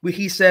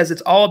 He says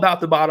it's all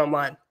about the bottom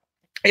line.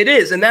 It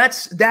is, and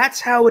that's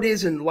how it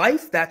is in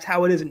life. That's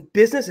how it is in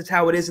business. It's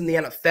how it is in the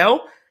NFL.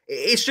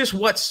 It's just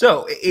what's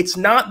so. It's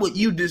not what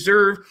you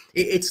deserve.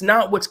 It's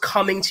not what's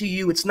coming to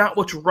you. It's not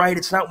what's right.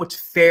 It's not what's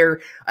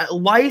fair.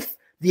 Life,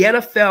 the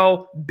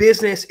NFL,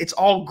 business, it's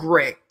all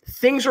gray.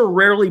 Things are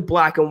rarely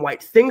black and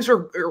white. Things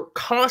are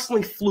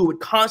constantly fluid,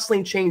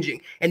 constantly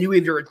changing, and you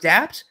either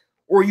adapt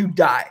or you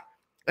die.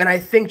 And I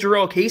think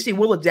Jurrell Casey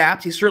will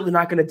adapt. He's certainly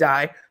not going to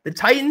die. The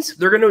Titans,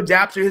 they're going to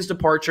adapt to his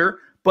departure.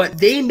 But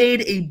they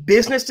made a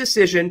business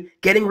decision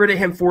getting rid of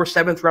him for a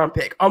 7th-round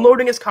pick,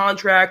 unloading his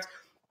contract,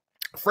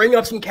 freeing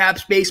up some cap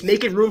space,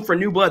 making room for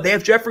new blood. They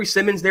have Jeffrey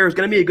Simmons there, who's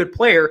going to be a good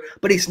player,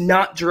 but he's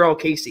not Jurrell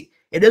Casey.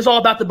 It is all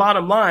about the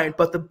bottom line,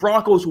 but the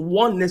Broncos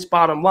won this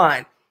bottom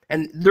line,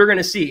 and they're going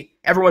to see.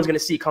 Everyone's going to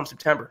see come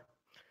September.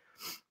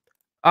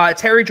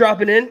 Terry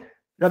dropping in,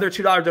 another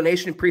 $2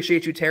 donation.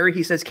 Appreciate you, Terry.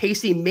 He says,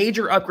 Casey,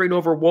 major upgrade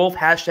over Wolf,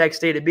 hashtag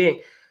state of being.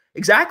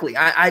 Exactly.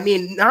 I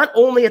mean, not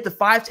only at the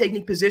 5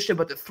 technique position,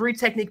 but the 3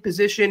 technique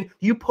position.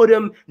 You put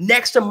him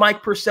next to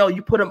Mike Purcell.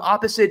 You put him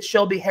opposite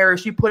Shelby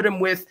Harris. You put him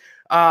with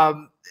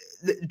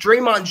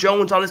Draymond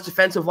Jones on this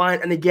defensive line.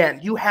 And again,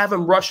 you have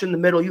him rush in the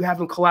middle. You have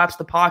him collapse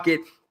the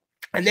pocket.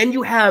 And then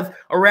you have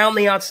around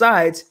the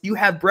outsides, you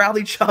have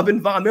Bradley Chubb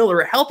and Von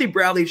Miller, a healthy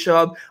Bradley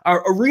Chubb, a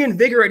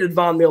reinvigorated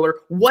Von Miller.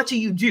 What do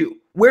you do?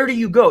 Where do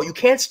you go? You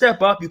can't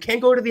step up. You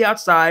can't go to the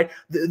outside.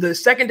 The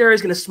secondary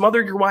is going to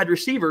smother your wide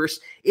receivers.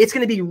 It's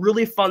going to be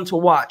really fun to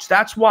watch.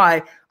 That's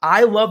why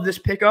I love this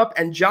pickup.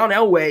 And John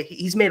Elway,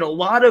 he's made a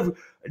lot of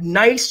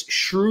nice,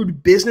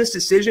 shrewd business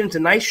decisions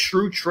and nice,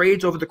 shrewd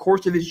trades over the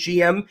course of his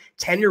GM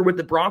tenure with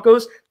the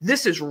Broncos.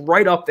 This is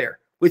right up there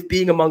with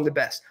being among the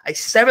best. A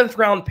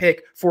 7th-round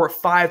pick for a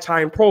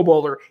 5-time Pro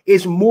Bowler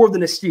is more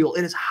than a steal.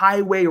 It is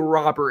highway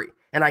robbery.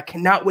 And I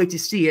cannot wait to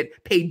see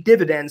it pay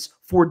dividends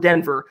for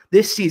Denver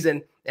this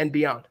season and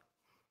beyond.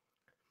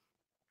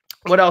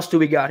 What else do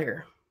we got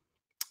here?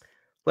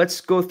 Let's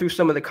go through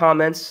some of the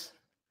comments.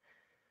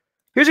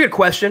 Here's a good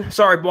question.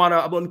 Sorry,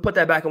 Buana. Let me put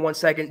that back in 1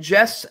 second.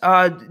 Jess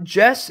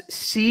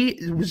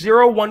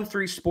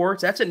C013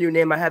 Sports. That's a new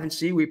name I haven't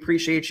seen. We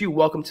appreciate you.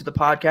 Welcome to the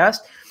podcast.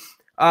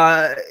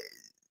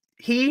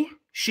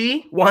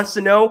 She wants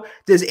to know,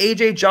 does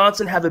A.J.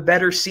 Johnson have a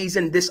better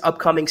season this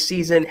upcoming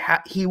season?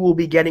 He will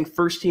be getting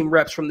first-team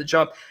reps from the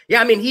jump.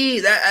 Yeah, I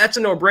mean, that's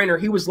a no-brainer.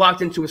 He was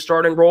locked into a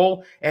starting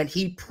role, and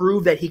he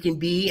proved that he can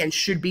be and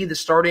should be the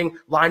starting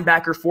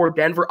linebacker for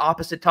Denver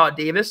opposite Todd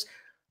Davis.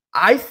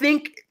 I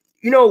think,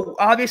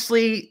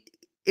 obviously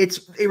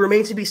it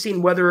remains to be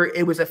seen whether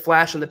it was a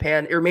flash in the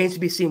pan. It remains to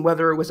be seen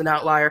whether it was an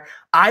outlier.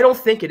 I don't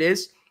think it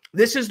is.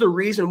 This is the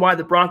reason why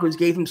the Broncos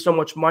gave him so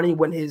much money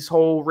when his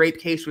whole rape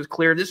case was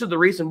cleared. This is the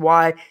reason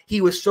why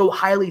he was so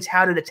highly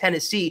touted at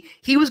Tennessee.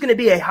 He was going to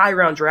be a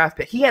high-round draft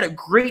pick. He had a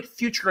great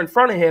future in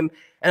front of him,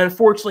 and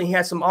unfortunately he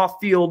had some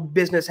off-field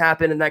business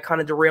happen, and that kind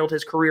of derailed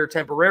his career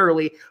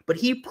temporarily. But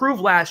he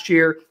proved last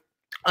year,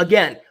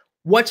 again,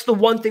 what's the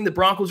one thing the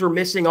Broncos were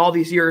missing all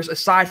these years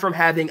aside from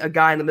having a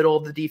guy in the middle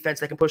of the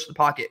defense that can push the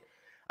pocket?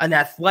 An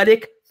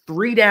athletic,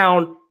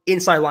 three-down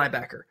inside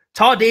linebacker.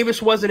 Todd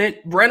Davis wasn't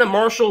it. Brandon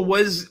Marshall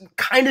was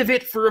kind of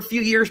it for a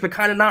few years, but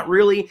kind of not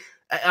really.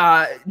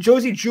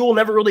 Josie Jewell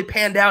never really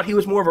panned out. He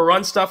was more of a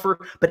run stuffer,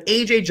 but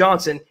A.J.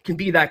 Johnson can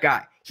be that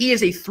guy. He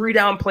is a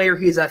three-down player.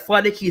 He is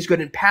athletic. He's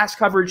good in pass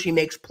coverage. He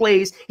makes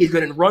plays. He's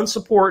good in run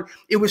support.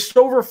 It was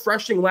so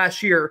refreshing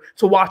last year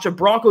to watch a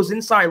Broncos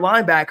inside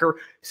linebacker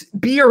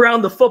be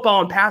around the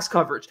football and pass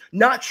coverage,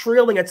 not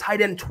trailing a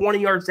tight end 20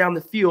 yards down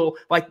the field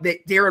like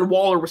Darren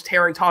Waller was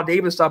tearing Todd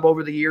Davis up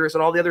over the years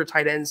and all the other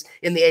tight ends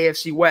in the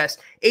AFC West.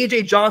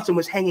 A.J. Johnson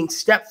was hanging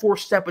step for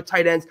step with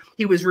tight ends.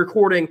 He was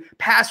recording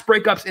pass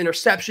breakups,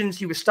 interceptions.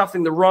 He was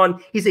stuffing the run.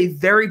 He's a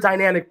very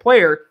dynamic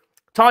player.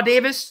 Todd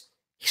Davis,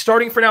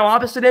 starting for now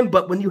opposite him,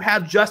 but when you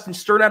have Justin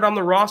Sternad on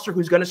the roster,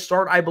 who's going to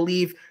start, I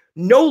believe,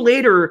 no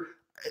later,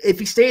 if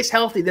he stays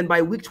healthy, then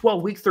by week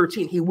 12, week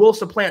 13, he will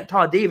supplant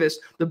Todd Davis.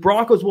 The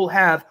Broncos will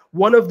have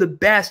one of the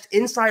best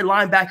inside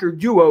linebacker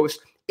duos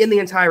in the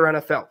entire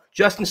NFL.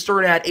 Justin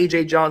Sternad,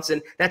 A.J.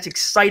 Johnson. That's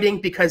exciting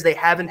because they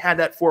haven't had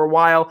that for a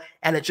while,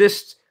 and it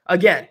just,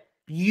 again,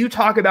 you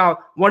talk about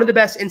one of the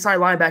best inside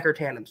linebacker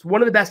tandems,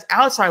 one of the best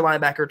outside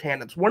linebacker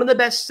tandems, one of the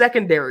best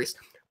secondaries.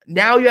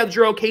 Now you have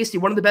Jurrell Casey,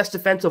 one of the best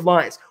defensive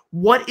lines.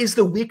 What is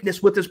the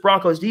weakness with this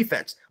Broncos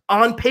defense?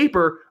 On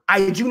paper,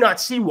 I do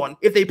not see one.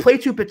 If they play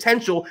to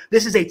potential,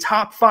 this is a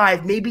top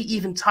 5, maybe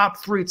even top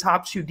 3,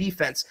 top 2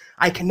 defense.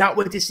 I cannot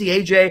wait to see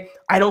AJ.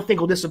 I don't think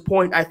he'll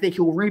disappoint. I think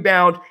he'll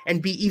rebound and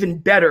be even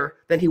better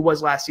than he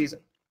was last season.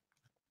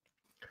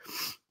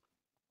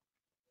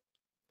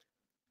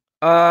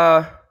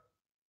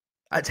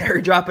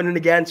 Terry dropping in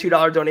again,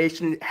 $2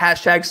 donation,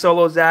 hashtag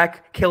solo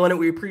Zach, killing it.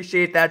 We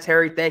appreciate that,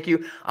 Terry. Thank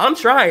you. I'm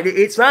trying.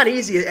 It's not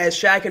easy, as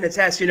Shaq can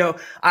attest. You know,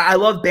 I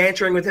love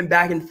bantering with him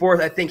back and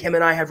forth. I think him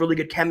and I have really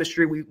good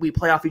chemistry. We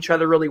play off each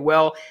other really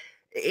well.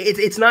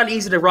 It's not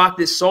easy to rock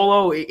this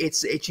solo.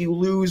 It's you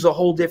lose a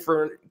whole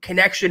different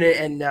connection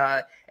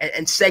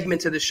and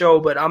segment to the show.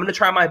 But I'm going to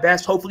try my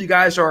best. Hopefully you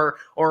guys are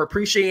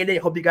appreciating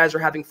it. Hope you guys are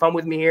having fun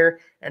with me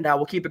here, and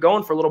we'll keep it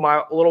going for a little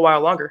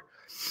while longer.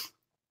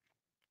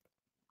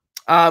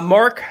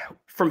 Mark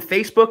from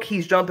Facebook,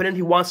 he's jumping in.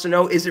 He wants to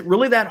know, is it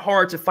really that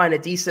hard to find a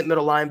decent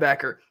middle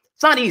linebacker?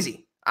 It's not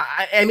easy.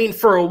 I mean,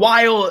 for a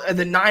while,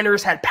 the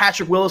Niners had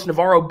Patrick Willis,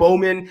 Navarro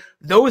Bowman.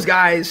 Those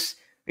guys,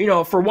 you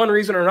know, for one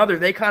reason or another,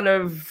 they kind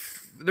of,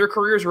 their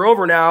careers are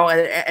over now.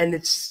 And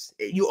it's,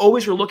 you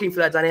always are looking for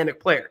that dynamic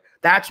player.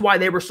 That's why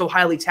they were so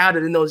highly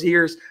touted in those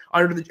years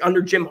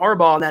under Jim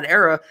Harbaugh in that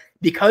era,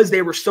 because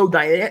they were so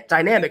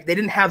dynamic. They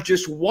didn't have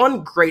just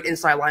one great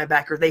inside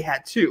linebacker. They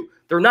had two.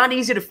 They're not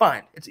easy to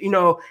find. It's, you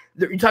know,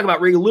 you talk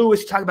about Ray Lewis,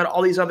 you talk about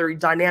all these other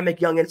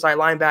dynamic young inside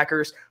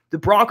linebackers. The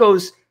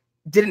Broncos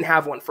didn't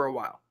have one for a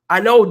while. I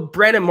know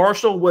Brandon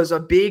Marshall was I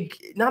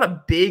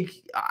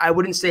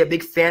wouldn't say a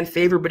big fan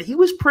favorite, but he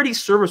was pretty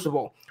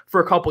serviceable for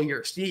a couple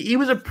years. He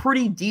was a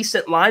pretty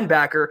decent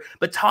linebacker,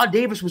 but Todd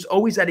Davis was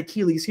always at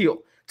Achilles' heel.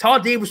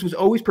 Todd Davis was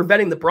always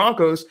preventing the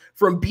Broncos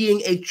from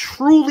being a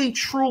truly,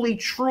 truly,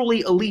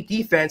 truly elite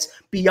defense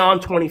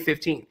beyond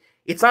 2015.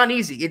 It's not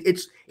easy.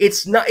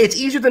 It's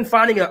easier than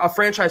finding a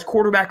franchise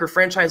quarterback or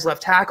franchise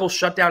left tackle,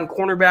 shutdown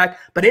cornerback,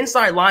 but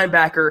inside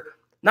linebacker,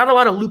 not a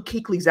lot of Luke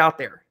Kuechly's out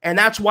there. And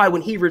that's why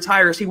when he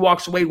retires, he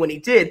walks away when he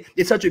did.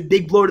 It's such a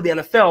big blow to the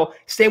NFL.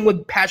 Same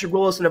with Patrick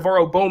Willis and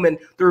Navarro Bowman.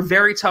 They're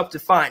very tough to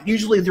find.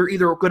 Usually they're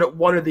either good at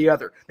one or the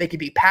other. They could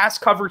be pass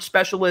coverage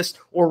specialists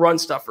or run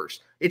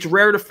stuffers. It's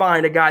rare to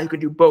find a guy who could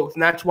do both.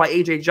 And that's why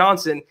A.J.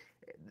 Johnson,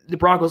 the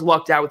Broncos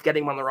lucked out with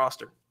getting him on the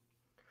roster.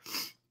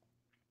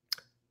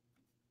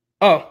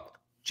 Oh,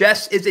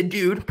 Jess is a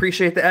dude.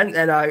 Appreciate that.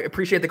 And I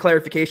appreciate the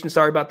clarification.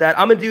 Sorry about that.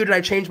 I'm a dude and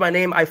I changed my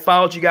name. I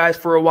followed you guys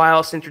for a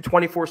while since your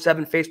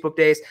 24/7 Facebook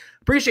days.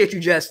 Appreciate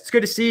you, Jess. It's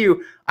good to see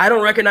you. I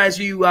don't recognize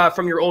you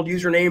from your old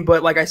username,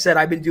 but like I said,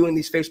 I've been doing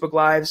these Facebook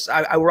Lives.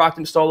 I rocked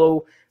them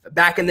solo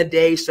back in the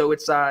day, so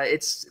it's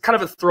kind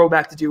of a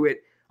throwback to do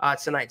it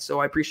tonight. So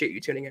I appreciate you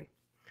tuning in.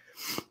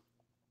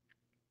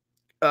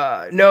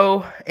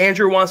 No,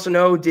 Andrew wants to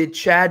know, did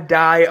Chad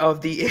die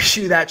of the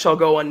issue that shall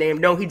go unnamed?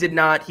 No, he did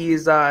not.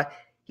 He's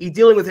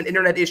dealing with an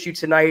internet issue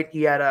tonight.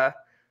 He had an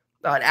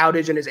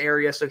outage in his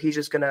area, so he's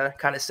just gonna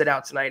kind of sit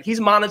out tonight. He's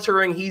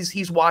monitoring,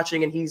 he's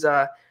watching, and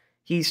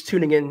he's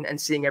tuning in and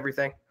seeing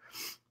everything.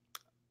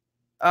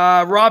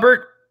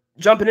 Robert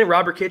jumping in,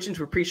 Robert Kitchens,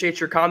 we appreciate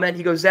your comment.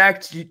 He goes,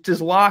 Zach,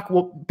 does Locke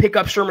will pick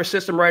up Shermer's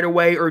system right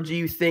away, or do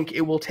you think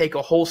it will take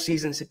a whole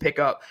season to pick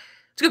up?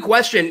 It's a good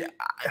question.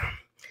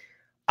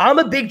 I'm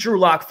a big Drew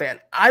Lock fan.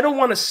 I don't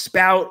want to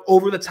spout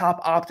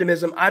over-the-top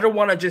optimism. I don't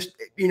want to just,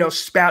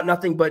 spout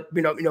nothing but,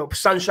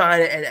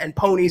 sunshine and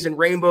ponies and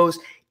rainbows.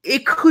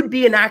 It could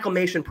be an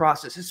acclimation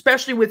process,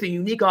 especially with a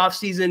unique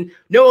offseason,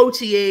 no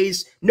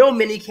OTAs, no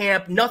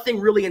minicamp, nothing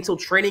really until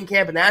training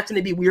camp, and that's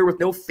going to be weird with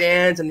no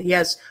fans, and he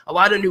has a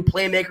lot of new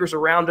playmakers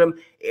around him,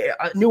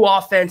 a new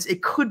offense.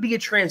 It could be a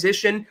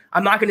transition.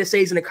 I'm not going to say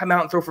he's going to come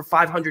out and throw for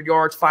 500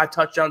 yards, 5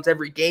 touchdowns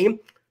every game.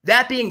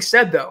 That being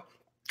said, though,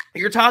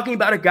 you're talking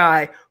about a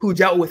guy who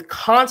dealt with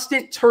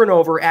constant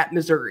turnover at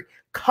Missouri.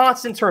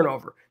 Constant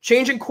turnover.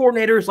 Changing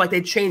coordinators like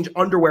they change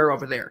underwear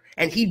over there.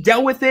 And he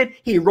dealt with it.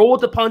 He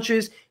rolled with the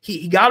punches.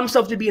 He got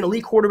himself to be an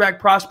elite quarterback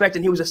prospect,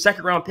 and he was a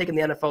second-round pick in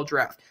the NFL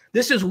draft.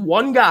 This is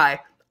one guy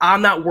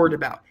I'm not worried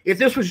about. If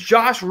this was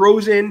Josh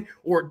Rosen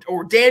or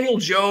Daniel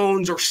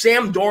Jones or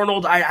Sam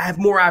Darnold, I have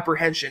more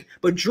apprehension.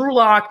 But Drew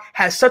Lock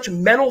has such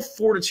mental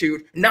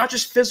fortitude, not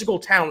just physical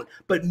talent,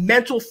 but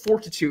mental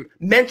fortitude,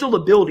 mental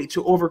ability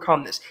to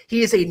overcome this.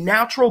 He is a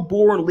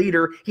natural-born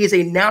leader. He is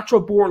a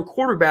natural-born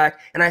quarterback,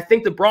 and I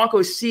think the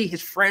Broncos see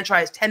his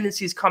franchise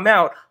tendencies come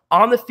out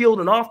on the field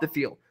and off the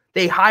field.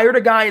 They hired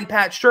a guy in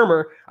Pat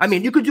Shurmur. I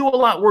mean, you could do a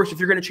lot worse if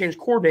you're going to change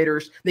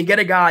coordinators than get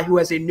a guy who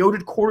has a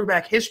noted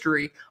quarterback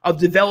history of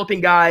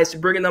developing guys,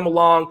 bringing them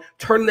along,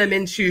 turning them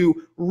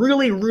into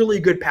really,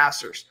 really good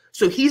passers.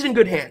 So he's in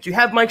good hands. You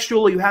have Mike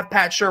Shula, you have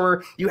Pat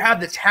Shurmur, you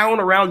have the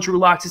talent around Drew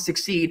Lock to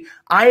succeed.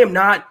 I am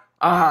not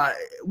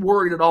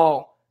worried at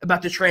all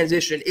about the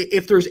transition.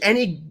 If there's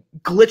any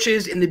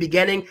glitches in the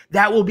beginning,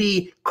 that will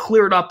be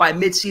cleared up by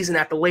midseason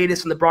at the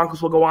latest, and the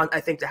Broncos will go on,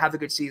 I think, to have a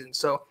good season.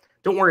 So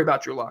don't worry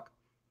about Drew Lock.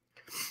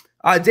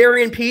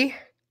 Darian P.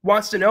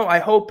 wants to know, I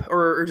hope,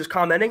 or just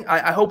commenting,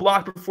 I hope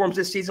Lock performs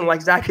this season like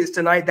Zach is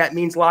tonight. That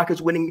means Lock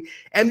is winning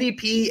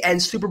MVP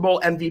and Super Bowl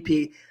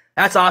MVP.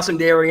 That's awesome,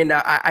 Darian.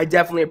 I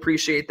definitely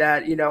appreciate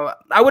that.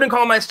 I wouldn't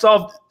call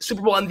myself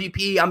Super Bowl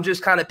MVP. I'm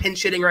just kind of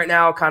pinch hitting right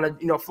now, kind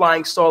of,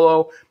 flying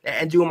solo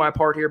and doing my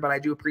part here, but I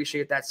do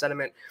appreciate that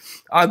sentiment.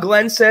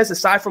 Glenn says,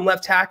 aside from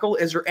left tackle,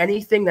 is there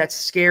anything that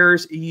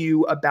scares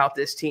you about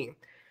this team?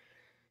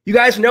 You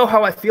guys know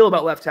how I feel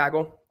about left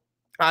tackle.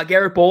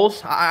 Garrett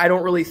Bowles, I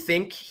don't really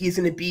think he's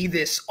going to be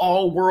this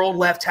all-world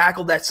left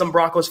tackle that some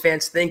Broncos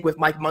fans think with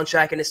Mike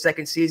Munchak in his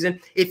second season.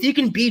 If he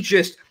can be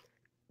just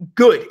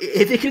good,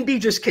 if he can be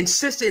just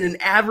consistent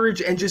and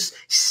average and just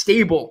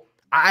stable,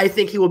 I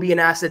think he will be an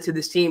asset to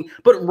this team.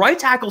 But right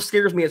tackle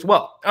scares me as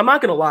well. I'm not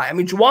going to lie. I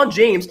mean, Juwan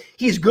James,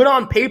 he's good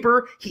on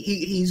paper.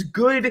 He's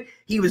good.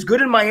 He was good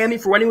in Miami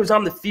for when he was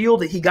on the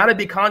field. He got a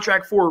big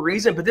contract for a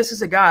reason, but this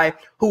is a guy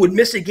who would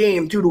miss a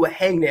game due to a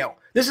hangnail.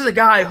 This is a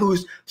guy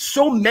who's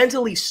so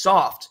mentally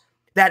soft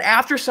that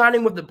after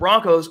signing with the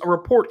Broncos, a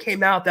report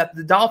came out that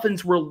the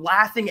Dolphins were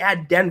laughing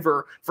at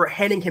Denver for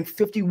handing him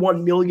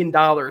 $51 million.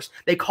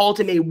 They called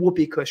him a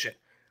whoopee cushion.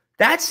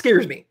 That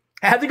scares me.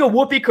 Having a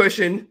whoopee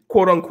cushion,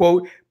 quote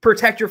unquote,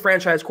 protect your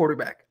franchise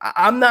quarterback.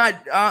 I'm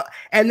not,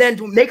 and then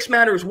what makes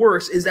matters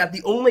worse is that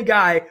the only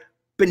guy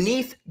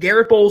beneath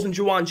Garrett Bowles and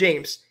Juwan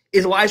James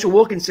is Elijah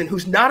Wilkinson,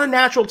 who's not a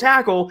natural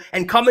tackle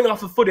and coming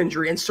off a foot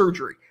injury and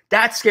surgery.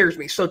 That scares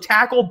me. So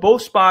tackle,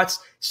 both spots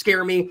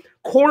scare me.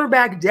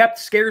 Cornerback depth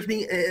scares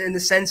me in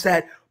the sense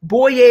that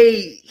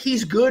Boye,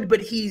 he's good,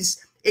 but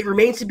it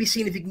remains to be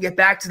seen if he can get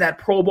back to that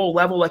Pro Bowl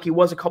level like he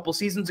was a couple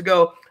seasons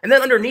ago. And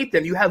then underneath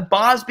them, you have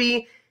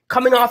Bosby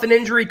coming off an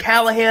injury.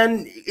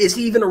 Callahan, is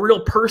he even a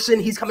real person?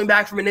 He's coming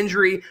back from an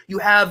injury. You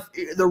have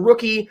the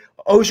rookie,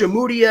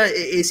 Ojemudia.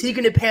 Is he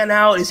going to pan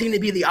out? Is he going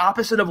to be the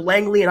opposite of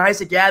Langley and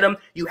Isaac Yiadom?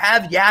 You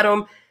have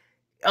Yiadom.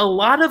 A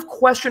lot of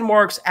question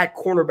marks at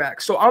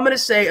cornerback. So I'm going to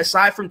say,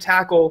 aside from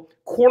tackle,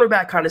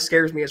 cornerback kind of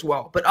scares me as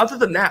well. But other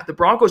than that, the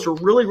Broncos are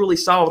really, really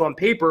solid on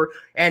paper.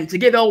 And to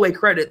give Elway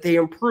credit, they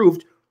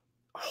improved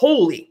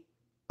wholly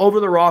over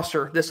the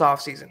roster this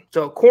offseason.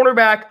 So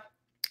cornerback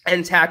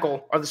and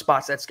tackle are the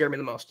spots that scare me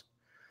the most.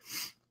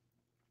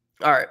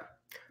 All right.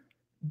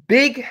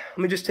 Let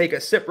me just take a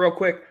sip real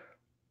quick.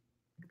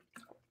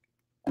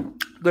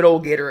 Good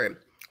old Gatorade.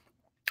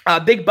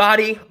 Big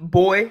Body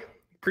Boy.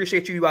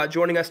 Appreciate you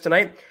joining us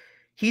tonight.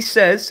 He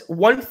says,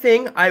 one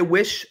thing I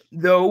wish,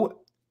 though,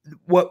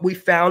 what we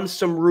found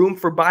some room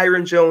for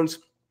Byron Jones,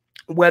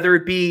 whether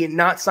it be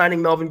not signing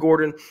Melvin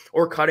Gordon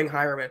or cutting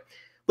Hireman.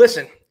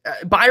 Listen,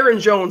 Byron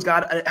Jones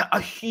got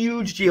a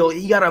huge deal.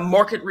 He got a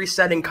market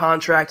resetting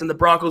contract, and the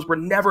Broncos were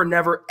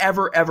never,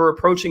 ever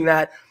approaching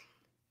that.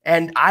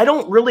 And I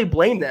don't really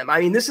blame them.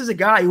 I mean, this is a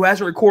guy who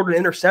hasn't recorded an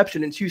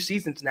interception in 2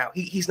 seasons now.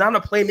 He's not a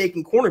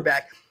playmaking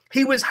cornerback.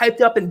 He was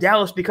hyped up in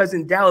Dallas because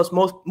in Dallas,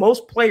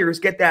 most players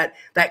get that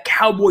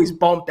Cowboys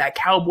bump, that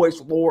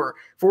Cowboys lore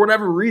for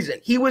whatever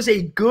reason. He was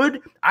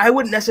I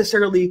wouldn't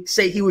necessarily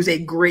say he was a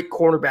great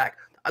cornerback.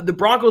 The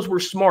Broncos were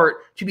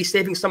smart to be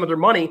saving some of their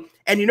money.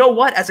 And you know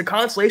what? As a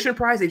consolation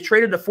prize, they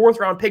traded a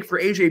 4th-round pick for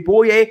A.J.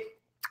 Boye,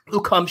 who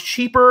comes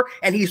cheaper,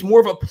 and he's more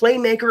of a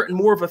playmaker and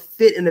more of a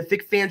fit in the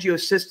Vic Fangio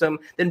system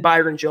than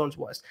Byron Jones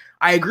was.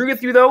 I agree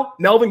with you, though.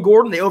 Melvin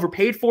Gordon, they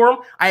overpaid for him.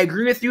 I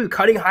agree with you.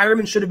 Cutting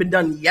Hireman should have been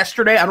done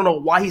yesterday. I don't know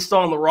why he's still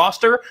on the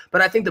roster,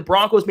 but I think the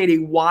Broncos made a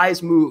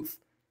wise move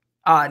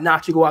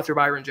not to go after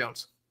Byron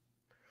Jones.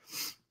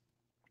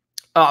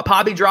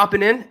 Pobby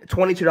dropping in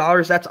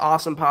 $22. That's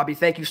awesome, Pobby.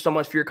 Thank you so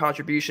much for your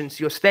contributions.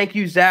 He goes, thank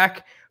you,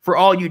 Zach, for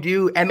all you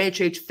do.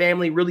 MHH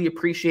family, really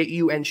appreciate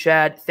you. And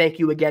Chad, thank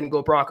you again.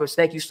 Go Broncos.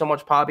 Thank you so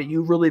much, Pobby.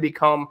 You really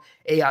become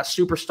a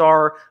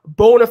superstar,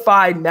 bona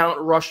fide Mount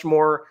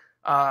Rushmore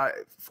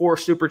for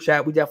Super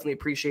Chat. We definitely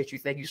appreciate you.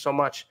 Thank you so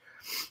much.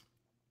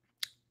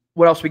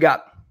 What else we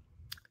got?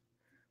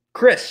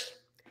 Chris,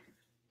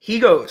 he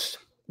goes,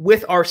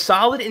 with our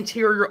solid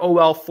interior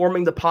OL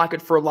forming the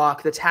pocket for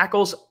lock, the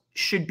tackles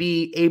should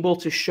be able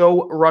to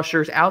show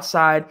rushers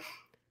outside,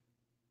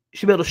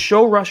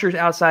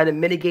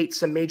 and mitigate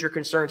some major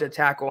concerns at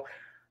tackle.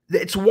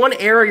 It's one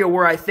area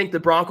where I think the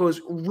Broncos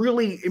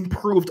really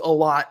improved a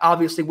lot,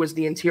 obviously, was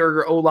the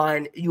interior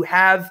O-line. You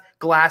have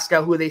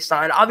Glasgow, who they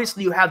signed.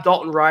 Obviously, you have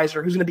Dalton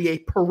Risner, who's going to be a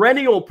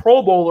perennial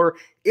Pro Bowler,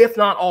 if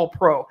not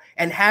all-pro.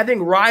 And having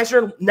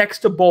Risner next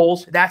to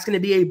Bowles, that's going to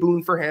be a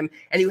boon for him.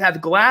 And you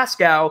have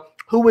Glasgow,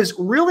 who was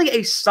really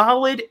a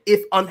solid,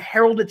 if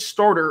unheralded,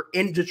 starter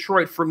in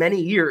Detroit for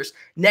many years,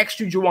 next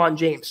to Juwan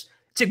James.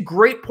 It's a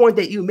great point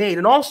that you made.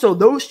 And also,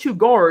 those two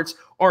guards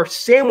are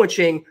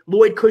sandwiching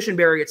Lloyd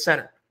Cushenberry at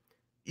center.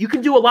 You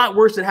can do a lot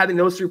worse than having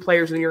those three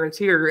players in your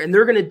interior, and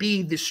they're going to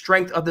be the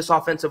strength of this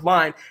offensive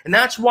line. And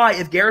that's why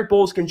if Garrett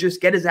Bowles can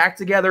just get his act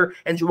together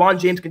and Juwan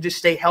James can just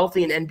stay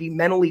healthy and be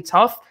mentally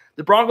tough,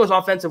 the Broncos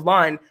offensive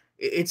line,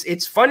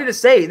 it's funny to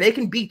say they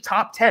can be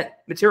top 10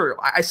 material.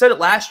 I said it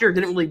last year, it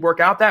didn't really work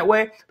out that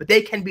way, but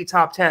they can be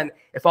top 10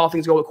 if all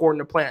things go according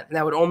to plan. And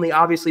that would only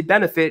obviously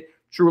benefit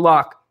Drew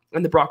Lock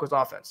and the Broncos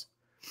offense.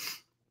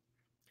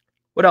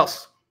 What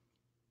else?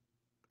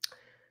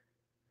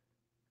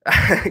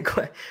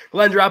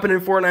 Glenn dropping in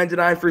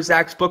 $4.99 for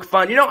Zach's book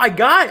fund. You know,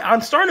 I'm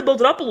starting to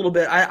build it up a little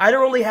bit. I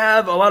don't really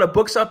have a lot of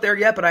books up there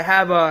yet, but I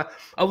have a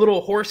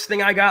little horse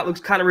thing I got. Looks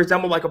kind of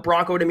resemble like a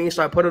Bronco to me,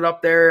 so I put it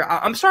up there.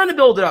 I'm starting to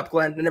build it up,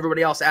 Glenn, and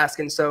everybody else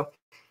asking. So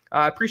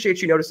I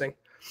appreciate you noticing.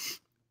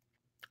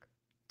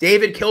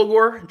 David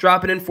Kilgore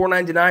dropping in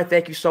 $4.99.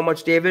 Thank you so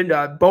much, David.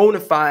 Bona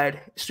fide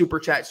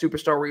Super Chat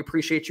superstar. We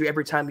appreciate you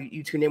every time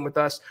you tune in with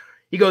us.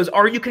 He goes,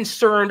 are you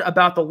concerned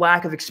about the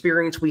lack of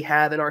experience we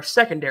have in our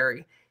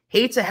secondary?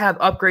 Hate to have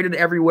upgraded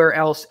everywhere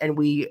else and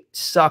we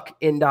suck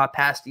in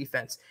pass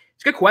defense.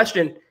 It's a good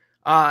question.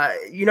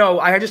 You know,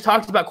 I just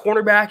talked about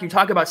cornerback. You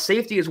talk about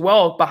safety as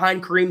well.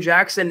 Behind Kareem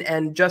Jackson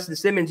and Justin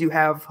Simmons, you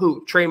have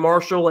who? Trey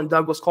Marshall and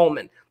Douglas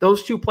Coleman.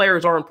 Those two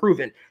players are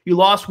improving. You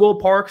lost Will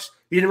Parks.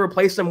 You didn't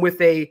replace them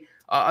with a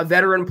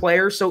veteran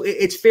player. So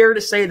it's fair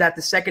to say that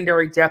the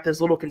secondary depth is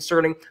a little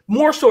concerning,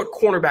 more so at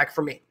cornerback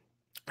for me.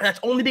 And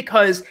that's only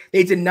because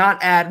they did not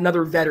add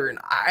another veteran.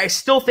 I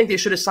still think they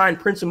should have signed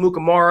Prince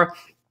Amukamara.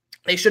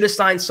 They should have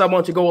signed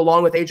someone to go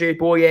along with A.J.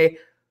 Boye.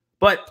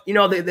 But, you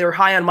know, they're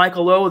high on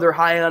Michael Lowe. They're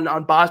high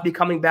on Bosby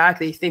coming back.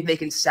 They think they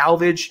can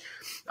salvage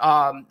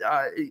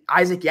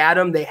Isaac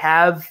Yadam. They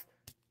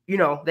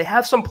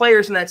have some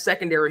players in that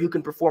secondary who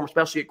can perform,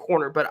 especially at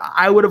corner. But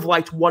I would have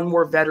liked one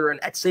more veteran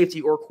at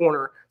safety or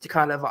corner to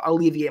kind of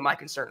alleviate my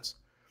concerns.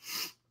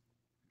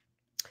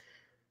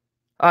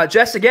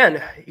 Jess,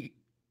 again,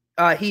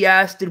 he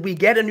asked, did we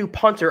get a new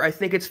punter? I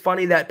think it's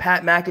funny that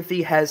Pat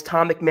McAfee has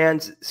Tom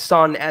McMahon's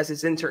son as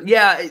his intern.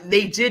 Yeah,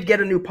 they did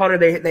get a new punter.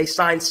 They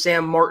signed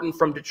Sam Martin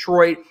from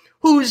Detroit,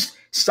 who's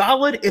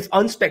solid, if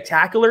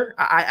unspectacular.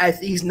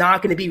 He's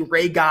not going to be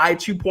Ray Guy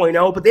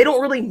 2.0, but they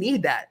don't really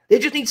need that. They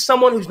just need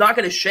someone who's not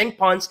going to shank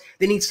punts.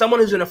 They need someone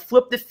who's going to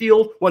flip the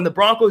field when the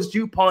Broncos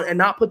do punt and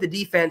not put the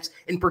defense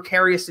in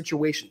precarious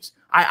situations.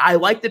 I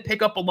like the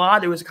pickup a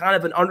lot. It was kind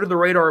of an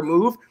under-the-radar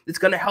move that's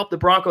going to help the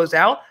Broncos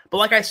out. But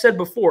like I said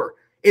before,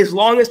 as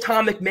long as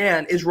Tom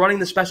McMahon is running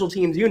the special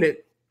teams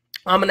unit,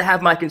 I'm going to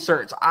have my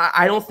concerns.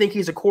 I don't think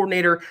he's a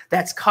coordinator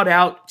that's cut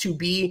out to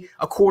be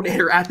a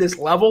coordinator at this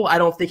level. I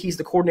don't think he's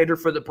the coordinator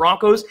for the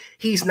Broncos.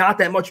 He's not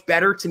that much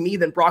better to me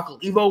than Brock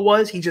Olivo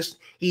was.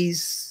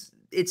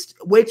 It's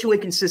way too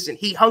inconsistent.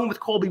 He hung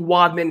with Colby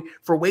Wadman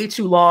for way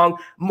too long.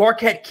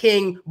 Marquette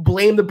King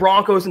blamed the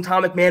Broncos and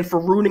Tom McMahon for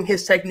ruining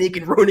his technique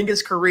and ruining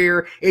his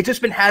career. It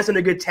just hasn't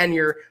a good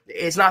tenure.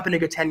 It's not been a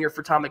good tenure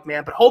for Tom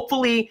McMahon. But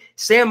hopefully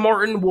Sam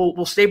Martin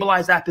will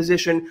stabilize that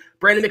position.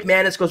 Brandon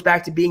McManus goes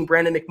back to being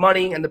Brandon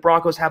McMoney, and the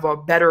Broncos have a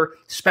better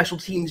special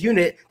teams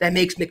unit that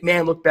makes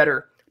McMahon look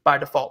better by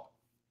default.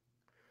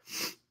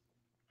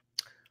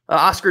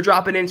 Oscar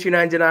dropping in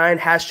 $2.99.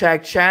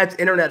 Hashtag Chad's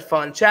Internet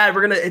Fund. Chad,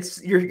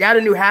 you got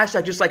a new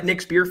hashtag just like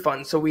Nick's Beer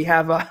Fund. So we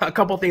have a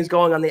couple things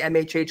going on the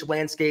MHH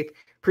landscape.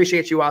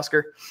 Appreciate you,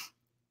 Oscar.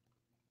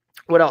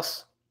 What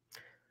else?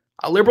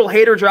 A liberal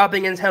hater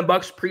dropping in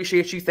 $10.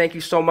 Appreciate you. Thank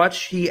you so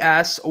much. He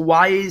asks,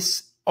 why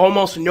is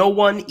almost no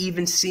one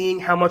even seeing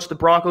how much the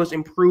Broncos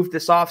improved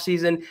this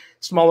offseason?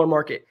 Smaller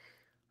market.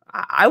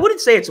 I wouldn't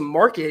say it's a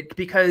market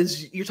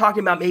because you're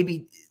talking about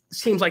maybe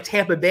teams like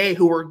Tampa Bay,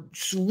 who are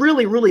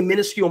really, really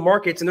minuscule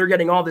markets, and they're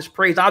getting all this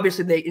praise.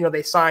 Obviously,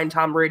 they signed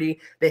Tom Brady.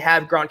 They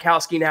have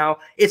Gronkowski now.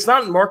 It's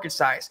not in market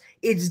size.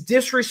 It's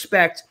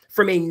disrespect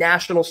from a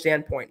national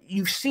standpoint.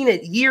 You've seen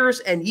it years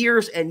and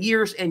years and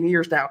years and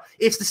years now.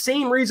 It's the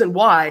same reason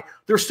why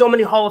there's so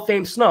many Hall of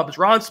Fame snubs.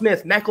 Ron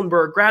Smith,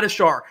 Mecklenburg,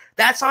 Gradishar.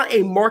 That's not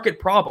a market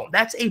problem.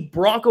 That's a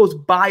Broncos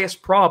bias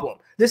problem.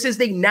 This is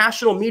the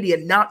national media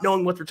not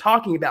knowing what they're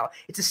talking about.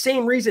 It's the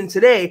same reason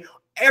today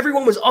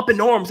everyone was up in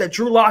arms that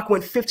Drew Lock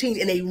went 15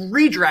 in a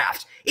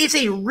redraft. It's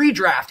a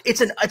redraft. It's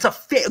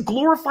a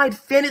glorified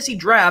fantasy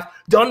draft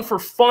done for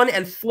fun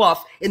and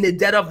fluff in the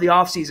dead of the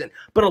offseason.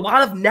 But a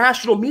lot of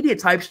national media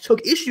types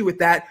took issue with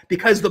that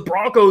because the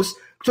Broncos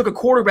took a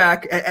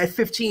quarterback at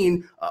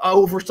 15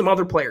 over some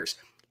other players.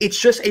 It's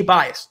just a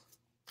bias.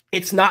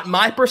 It's not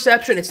my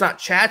perception. It's not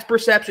Chad's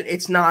perception.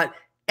 It's not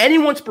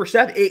anyone's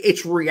perception.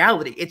 It's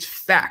reality. It's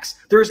facts.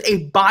 There's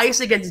a bias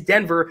against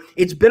Denver.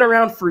 It's been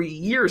around for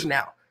years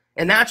now.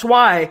 And that's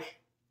why,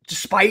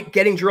 despite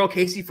getting Jurrell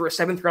Casey for a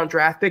 7th-round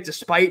draft pick,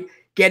 despite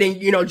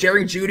getting,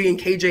 Jerry Jeudy and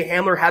KJ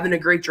Hamler having a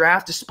great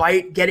draft,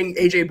 despite getting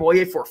AJ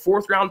Boye for a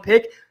 4th-round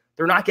pick,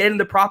 they're not getting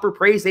the proper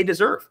praise they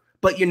deserve.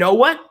 But you know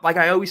what? Like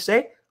I always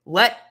say,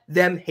 let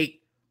them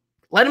hate.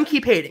 Let them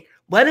keep hating.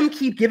 Let them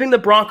keep giving the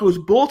Broncos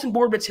bulletin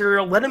board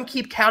material. Let them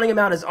keep counting them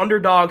out as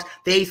underdogs.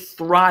 They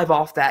thrive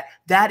off that.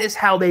 That is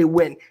how they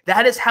win.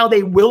 That is how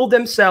they will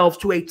themselves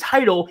to a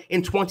title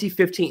in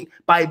 2015,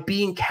 by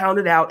being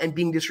counted out and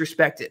being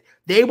disrespected.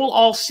 They will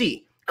all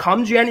see,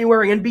 come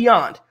January and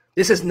beyond,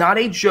 this is not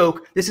a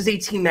joke. This is a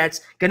team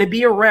that's going to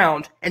be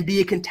around and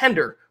be a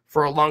contender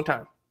for a long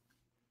time.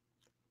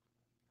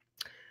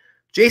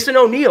 Jason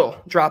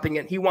O'Neill dropping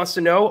in. He wants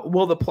to know,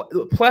 will the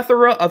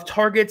plethora of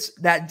targets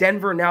that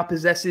Denver now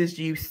possesses,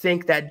 do you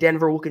think that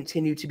Denver will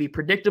continue to be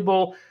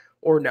predictable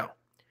or no?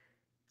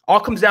 All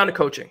comes down to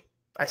coaching.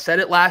 I said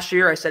it last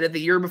year. I said it the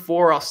year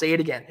before. I'll say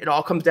it again. It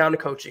all comes down to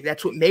coaching.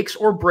 That's what makes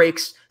or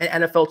breaks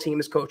an NFL team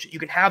is coaching. You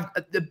can have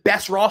the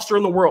best roster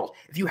in the world.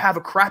 If you have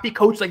a crappy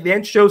coach like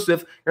Vance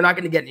Joseph, you're not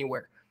going to get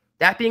anywhere.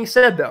 That being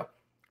said, though,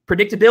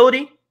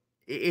 predictability,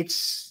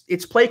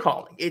 it's play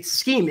calling, it's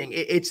scheming,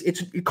 it's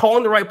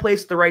calling the right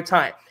place at the right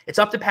time. It's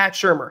up to Pat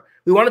Shurmur.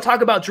 We want to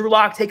talk about Drew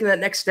Lock taking that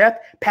next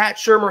step. Pat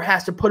Shurmur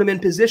has to put him in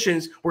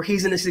positions where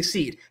he's going to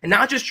succeed. And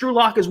not just Drew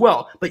Lock as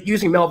well, but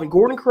using Melvin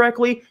Gordon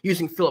correctly,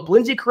 using Phillip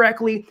Lindsay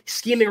correctly,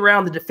 scheming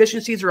around the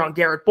deficiencies around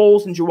Garrett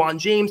Bowles and Juwan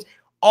James.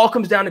 All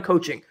comes down to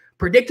coaching.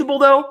 Predictable,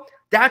 though,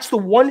 that's the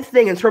one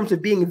thing in terms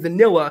of being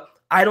vanilla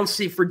I don't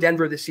see for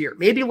Denver this year.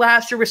 Maybe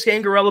last year with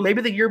Scangarello,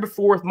 maybe the year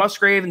before with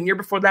Musgrave, and the year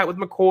before that with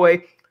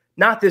McCoy.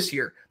 Not this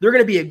year. They're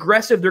going to be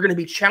aggressive. They're going to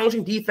be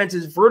challenging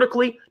defenses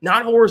vertically,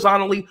 not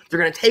horizontally. They're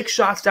going to take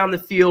shots down the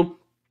field.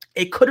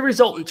 It could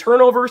result in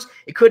turnovers.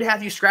 It could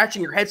have you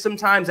scratching your head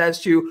sometimes as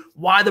to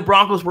why the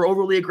Broncos were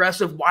overly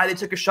aggressive, why they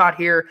took a shot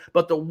here.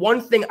 But the one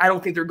thing I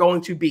don't think they're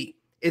going to be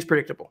is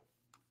predictable.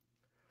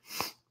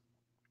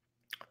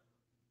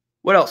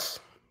 What else?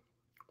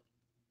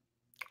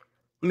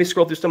 Let me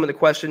scroll through some of the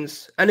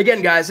questions. And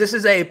again, guys, this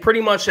is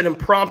pretty much an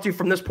impromptu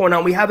from this point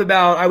on. We have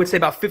I would say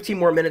about 15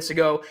 more minutes to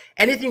go.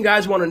 Anything you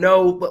guys want to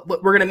know,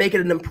 we're going to make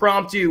it an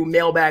impromptu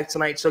mailbag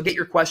tonight. So get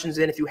your questions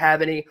in if you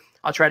have any.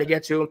 I'll try to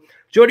get to them.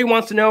 Jody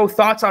wants to know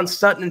thoughts on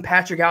Sutton and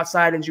Patrick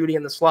outside and Judy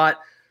in the slot.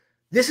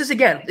 This is,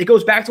 again, it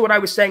goes back to what I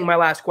was saying in my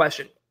last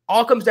question.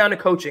 All comes down to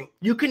coaching.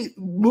 You can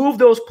move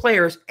those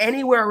players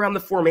anywhere around the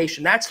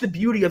formation. That's the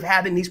beauty of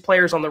having these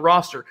players on the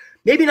roster.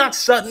 Maybe not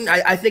Sutton.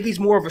 I think he's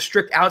more of a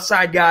strict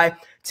outside guy.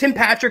 Tim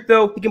Patrick,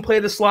 though, he can play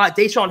the slot.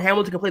 Deshaun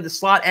Hamilton can play the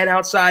slot and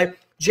outside.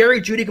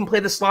 Jerry Jeudy can play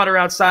the slot or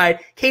outside.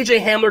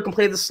 KJ Hamler can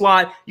play the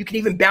slot. You can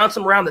even bounce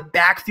them around the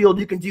backfield.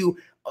 You can do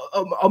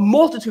a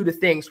multitude of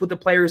things with the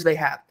players they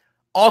have.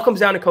 All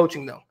comes down to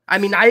coaching, though. I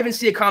mean, I even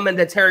see a comment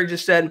that Terry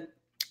just said,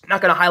 I'm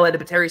not going to highlight it,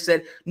 but Terry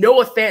said,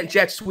 Noah Fant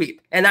jet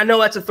sweep. And I know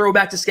that's a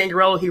throwback to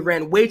Scangarello. He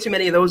ran way too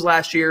many of those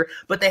last year,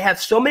 but they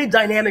have so many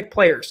dynamic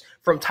players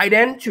from tight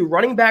end to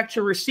running back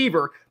to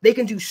receiver. They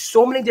can do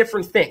so many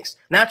different things.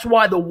 And that's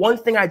why the one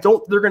thing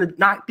they're going to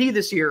not be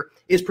this year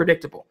is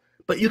predictable.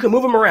 But you can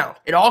move them around.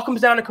 It all comes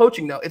down to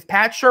coaching, though. If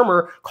Pat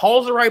Shurmur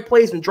calls the right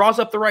plays and draws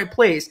up the right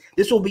plays,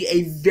 this will be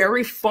a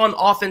very fun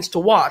offense to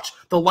watch,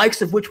 the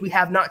likes of which we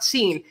have not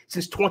seen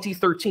since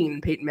 2013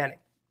 in Peyton Manning.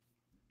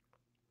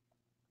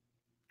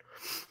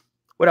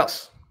 What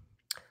else?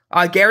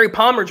 Gary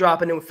Palmer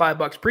dropping in with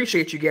 $5.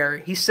 Appreciate you,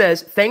 Gary. He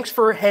says, thanks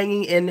for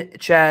hanging in,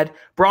 Chad.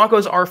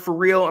 Broncos are for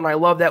real, and I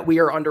love that we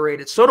are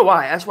underrated. So do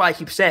I. That's why I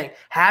keep saying,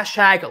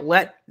 hashtag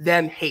let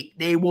them hate.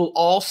 They will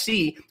all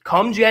see,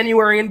 come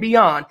January and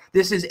beyond,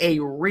 this is a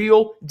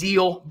real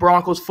deal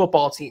Broncos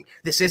football team.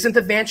 This isn't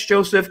the Vance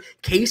Joseph,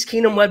 Case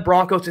Keenum-led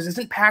Broncos. This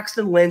isn't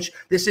Paxton Lynch.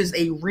 This is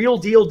a real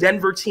deal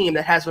Denver team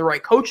that has the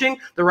right coaching,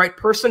 the right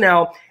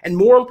personnel, and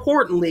more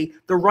importantly,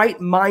 the right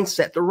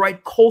mindset, the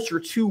right culture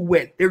to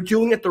win. They're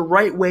doing it the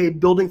right way,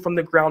 building from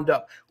the ground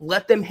up.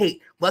 Let them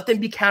hate. Let them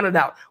be counted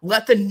out.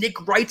 Let the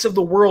Nick Wrights of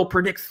the world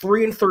predict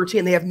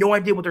 3-13. They have no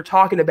idea what they're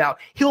talking about.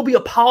 He'll be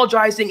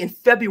apologizing in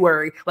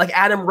February like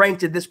Adam Rank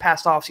did this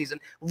past offseason.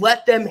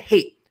 Let them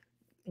hate.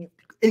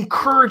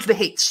 Encourage the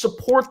hate.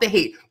 Support the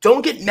hate.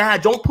 Don't get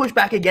mad. Don't push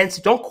back against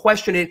it. Don't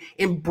question it.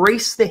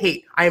 Embrace the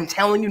hate. I am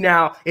telling you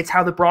now, it's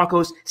how the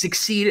Broncos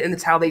succeed and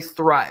it's how they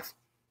thrive.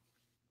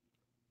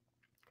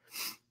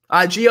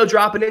 Gio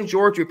dropping in.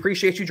 George, we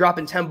appreciate you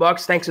dropping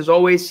 $10. Thanks as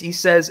always. He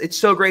says, it's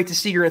so great to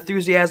see your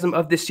enthusiasm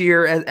of this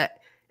year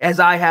as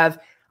I have.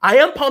 I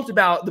am pumped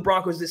about the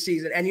Broncos this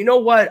season. And you know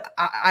what?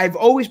 I've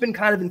always been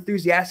kind of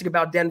enthusiastic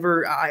about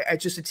Denver.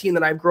 It's just a team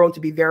that I've grown to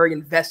be very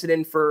invested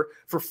in for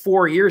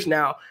 4 years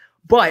now.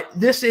 But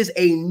this is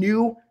a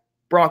new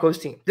Broncos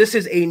team. This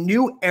is a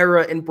new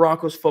era in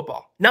Broncos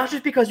football. Not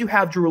just because you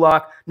have Drew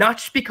Lock, not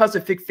just because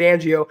of Vic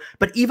Fangio,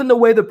 but even the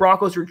way the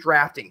Broncos are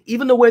drafting,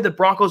 even the way the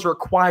Broncos are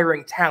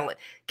acquiring talent.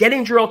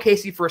 Getting Jurrell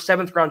Casey for a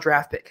 7th-round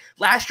draft pick.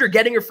 Last year,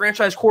 getting your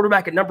franchise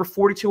quarterback at number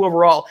 42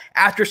 overall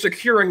after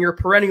securing your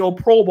perennial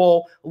Pro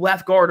Bowl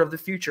left guard of the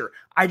future.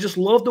 I just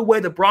love the way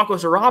the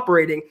Broncos are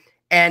operating,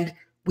 and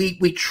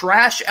we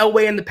trash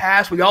Elway in the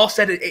past. We all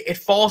said it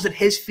falls at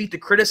his feet, the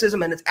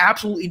criticism, and it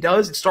absolutely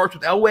does. It starts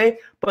with Elway,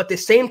 but the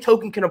same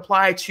token can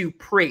apply to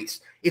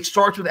praise. It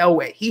starts with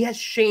Elway. He has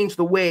changed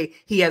the way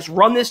he has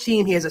run this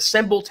team. He has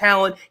assembled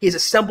talent. He has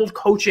assembled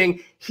coaching.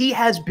 He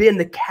has been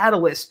the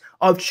catalyst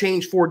of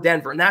change for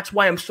Denver, and that's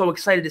why I'm so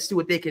excited to see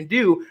what they can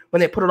do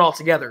when they put it all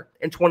together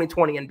in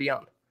 2020 and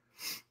beyond.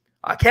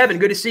 Kevin,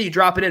 good to see you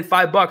dropping in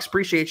 $5.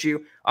 Appreciate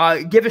you.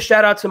 Give a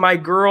shout out to my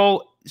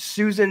girl,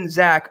 Susan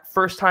Zach,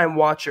 first-time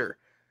watcher.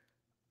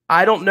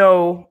 I don't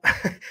know.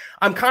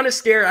 I'm kind of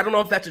scared. I don't know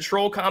if that's a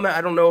troll comment.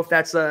 I don't know if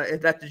that's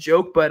a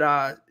joke,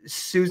 but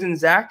Susan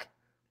Zach,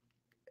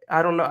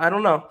 I don't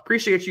know.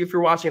 Appreciate you if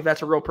you're watching, if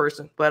that's a real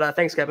person. But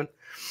thanks, Kevin.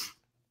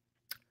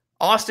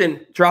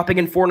 Austin dropping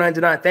in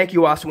 $4.99. Thank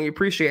you, Austin. We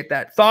appreciate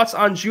that. Thoughts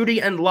on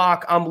Jeudy and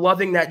Locke? I'm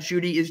loving that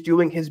Jeudy is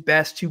doing his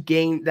best to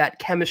gain that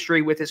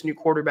chemistry with his new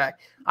quarterback.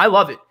 I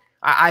love it.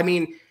 I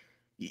mean,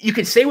 you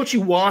can say what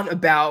you want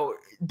about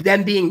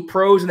them being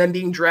pros and them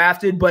being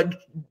drafted, but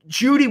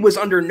Jeudy was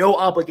under no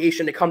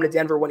obligation to come to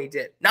Denver when he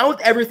did. Not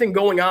with everything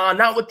going on,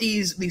 not with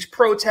these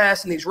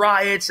protests and these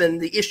riots and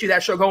the issue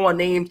that shall go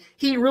unnamed.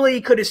 He really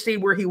could have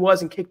stayed where he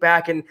was and kicked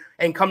back and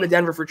come to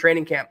Denver for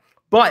training camp.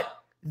 But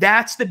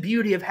that's the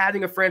beauty of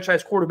having a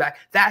franchise quarterback.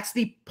 That's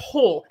the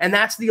pull and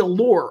that's the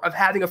allure of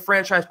having a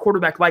franchise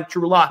quarterback like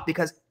Drew Lock,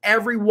 because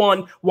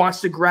everyone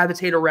wants to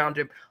gravitate around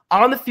him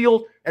on the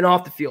field and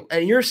off the field.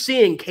 And you're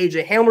seeing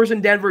KJ Hamler's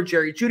in Denver,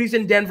 Jerry Jeudy's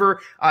in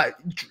Denver.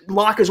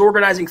 Locke is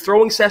organizing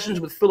throwing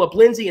sessions with Phillip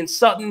Lindsay and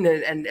Sutton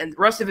and the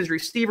rest of his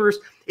receivers.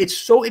 It's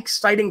so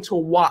exciting to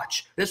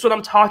watch. That's what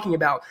I'm talking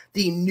about,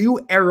 the new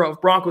era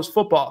of Broncos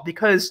football,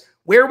 because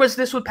where was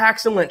this with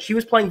Paxton Lynch? He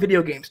was playing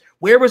video games.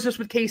 Where was this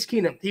with Case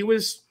Keenum? He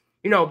was,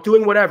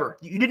 doing whatever.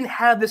 You didn't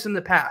have this in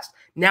the past.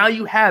 Now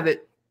you have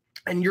it,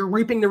 and you're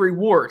reaping the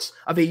rewards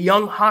of a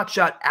young,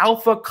 hotshot,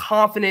 alpha,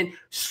 confident,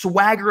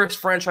 swaggerous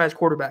franchise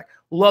quarterback.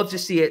 Love to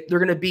see it. They're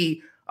going to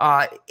be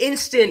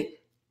instant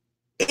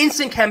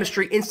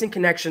chemistry, instant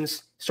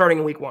connections starting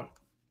in week 1.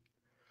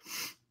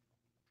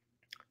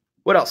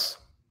 What else?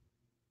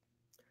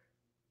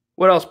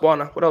 What else,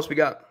 Buana? What else we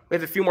got? We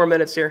have a few more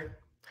minutes here.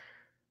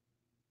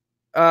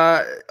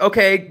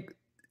 Okay,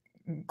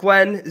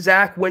 Glenn,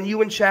 Zach, when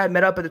you and Chad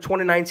met up at the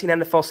 2019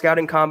 NFL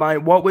Scouting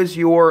Combine, what was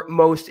your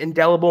most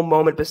indelible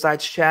moment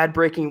besides Chad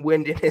breaking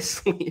wind in his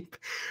sleep?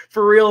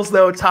 For reals,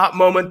 though, top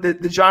moment,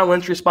 the John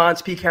Lynch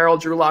response, Pete Carroll,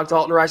 Drew Lock,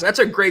 Dalton Rising. That's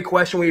a great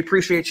question. We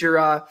appreciate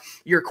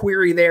your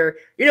query there.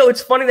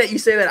 It's funny that you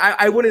say that.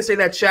 I wouldn't say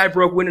that Chad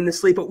broke wind in his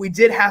sleep, but we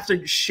did have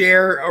to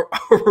share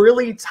a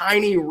really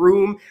tiny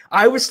room.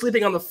 I was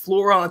sleeping on the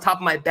floor on top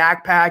of my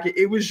backpack.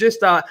 It was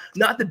just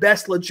not the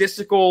best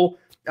logistical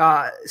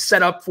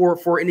set up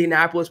for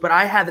Indianapolis, but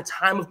I had the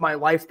time of my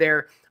life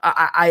there.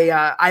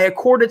 I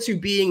accorded to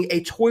being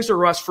a Toys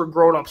R Us for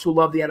grownups who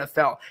love the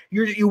NFL.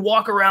 You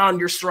walk around,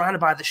 you're surrounded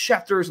by the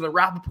Schefters and the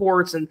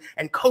Rappaports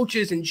and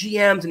coaches and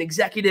GMs and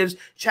executives.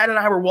 Chad and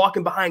I were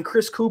walking behind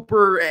Chris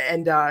Cooper,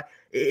 and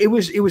it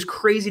was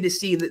crazy to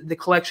see the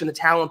collection of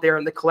talent there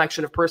and the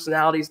collection of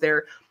personalities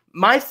there.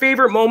 My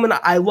favorite moment,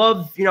 I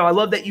love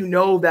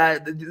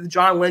that the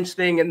John Lynch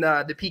thing and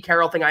the Pete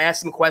Carroll thing. I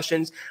asked him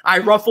questions. I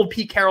ruffled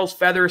Pete Carroll's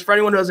feathers. For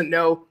anyone who doesn't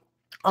know,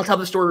 I'll tell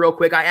the story real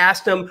quick. I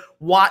asked him,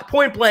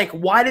 point blank,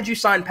 why did you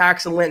sign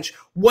Paxton Lynch?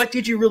 What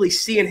did you really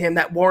see in him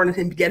that warranted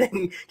him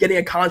getting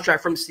a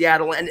contract from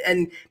Seattle?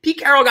 And Pete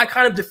Carroll got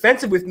kind of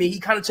defensive with me. He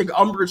kind of took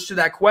umbrage to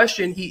that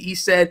question. He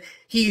said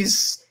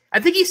I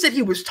think he said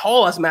he was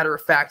tall, as a matter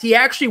of fact. He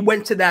actually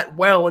went to that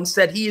well and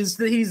said he's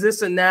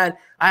this and that.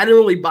 I didn't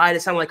really buy it.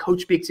 It sounded like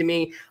coach speak to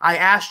me. I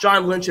asked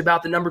John Lynch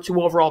about the number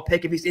 2 overall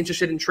pick, if he's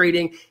interested in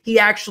trading. He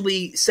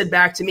actually said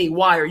back to me,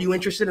 why, are you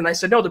interested? And I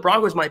said, no, the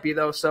Broncos might be,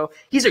 though. So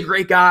he's a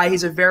great guy.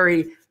 He's a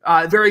very,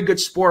 very good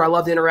sport. I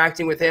loved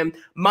interacting with him.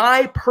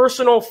 My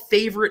personal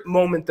favorite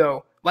moment,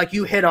 though, like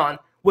you hit on,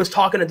 was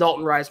talking to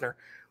Dalton Risner.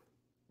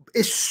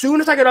 As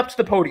soon as I got up to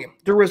the podium,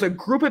 there was a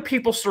group of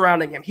people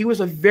surrounding him. He was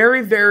a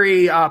very,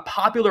 very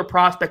popular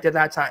prospect at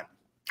that time,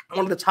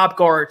 one of the top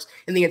guards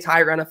in the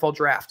entire NFL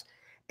draft.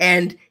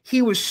 And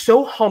he was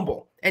so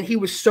humble, and he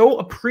was so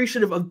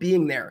appreciative of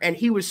being there, and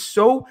he was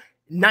so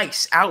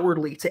nice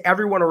outwardly to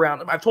everyone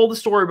around him. I've told the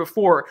story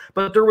before,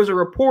 but there was a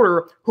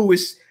reporter who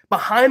was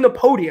behind the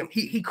podium.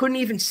 He couldn't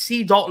even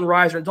see Dalton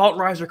Risner, and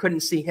Dalton Risner couldn't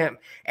see him.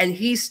 And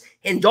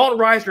Dalton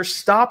Risner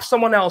stopped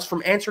someone else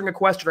from answering a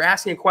question or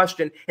asking a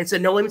question and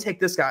said, no, let me take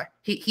this guy.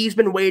 He's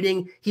been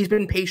waiting. He's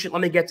been patient.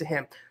 Let me get to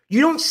him.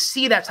 You don't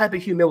see that type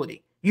of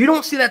humility. You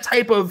don't see that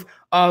type of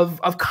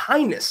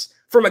kindness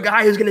from a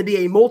guy who's going to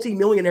be a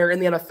multi-millionaire in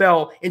the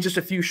NFL in just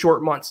a few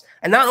short months.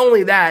 And not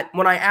only that,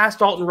 when I asked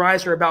Dalton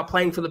Risner about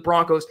playing for the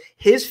Broncos,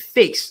 his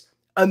face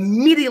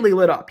immediately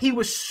lit up. He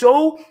was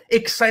so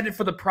excited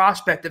for the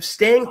prospect of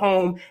staying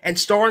home and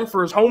starring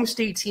for his home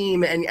state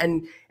team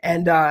and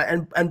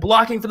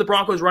blocking for the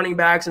Broncos running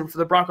backs and for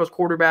the Broncos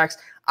quarterbacks.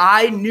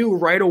 I knew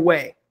right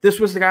away this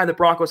was the guy the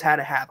Broncos had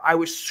to have. I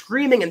was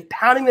screaming and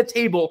pounding the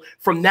table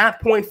from that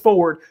point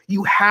forward.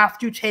 You have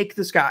to take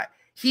this guy.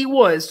 He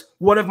was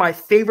one of my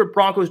favorite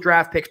Broncos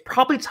draft picks,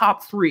 probably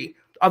top 3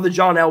 of the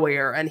John Elway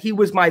era, and he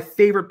was my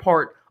favorite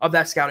part of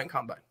that scouting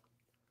combine.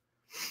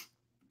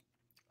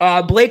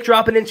 Blake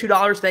dropping in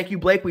 $2. Thank you,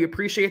 Blake. We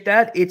appreciate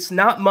that. It's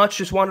not much.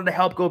 Just wanted to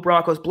help Go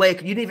Broncos.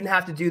 Blake, you didn't even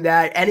have to do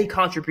that. Any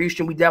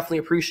contribution we definitely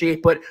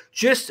appreciate, but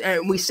just,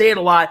 and we say it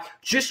a lot,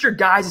 just your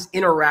guys'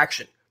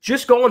 interaction.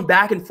 Just going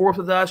back and forth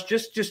with us,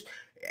 just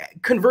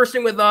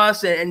conversing with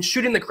us and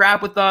shooting the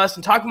crap with us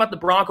and talking about the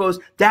Broncos.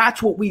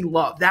 That's what we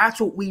love. That's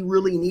what we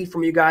really need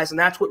from you guys, and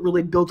that's what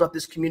really builds up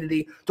this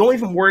community. Don't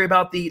even worry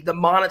about the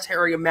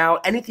monetary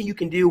amount. Anything you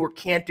can do or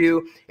can't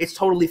do, it's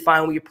totally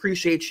fine. We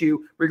appreciate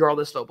you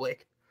regardless, though,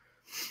 Blake.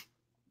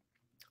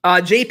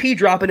 JP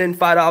dropping in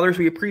 $5.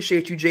 We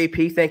appreciate you,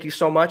 JP. Thank you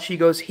so much. He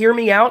goes, hear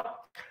me out.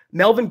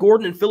 Melvin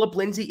Gordon and Phillip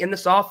Lindsay in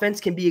this offense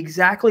can be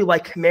exactly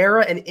like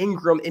Kamara and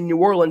Ingram in New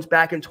Orleans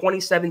back in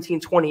 2017,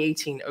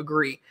 2018.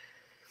 Agree.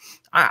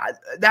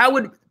 That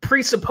would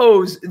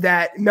presuppose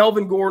that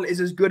Melvin Gordon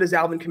is as good as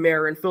Alvin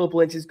Kamara and Phillip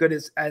Lindsay is good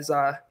as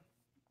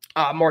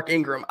Mark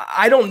Ingram.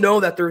 I don't know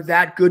that they're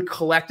that good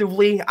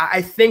collectively.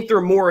 I think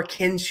they're more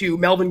akin to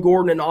Melvin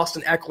Gordon and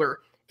Austin Eckler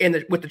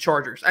with the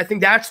Chargers. I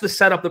think that's the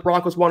setup the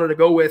Broncos wanted to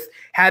go with,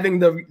 having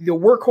the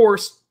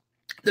workhorse,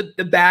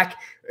 the back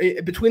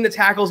between the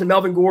tackles and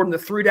Melvin Gordon, the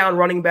 3-down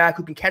running back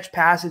who can catch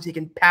passes, he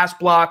can pass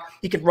block,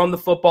 he can run the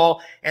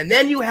football. And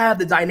then you have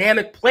the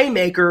dynamic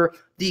playmaker,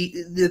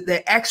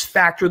 the X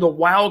factor, the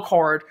wild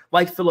card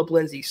like Phillip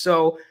Lindsay.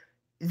 So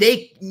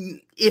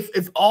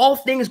if all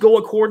things go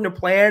according to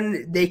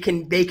plan, they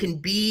can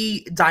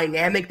be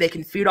dynamic. They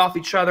can feed off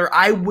each other.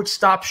 I would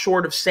stop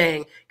short of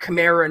saying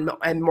Kamara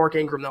and Mark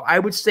Ingram, though. I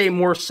would say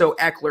more so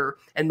Eckler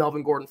and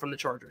Melvin Gordon from the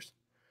Chargers.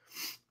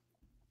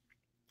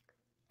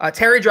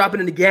 Terry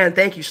dropping in again.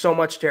 Thank you so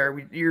much,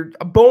 Terry. You're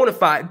a bona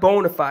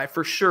fide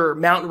for sure.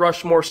 Mountain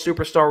Rushmore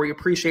superstar. We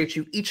appreciate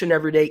you each and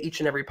every day, each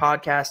and every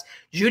podcast.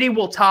 Judy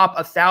will top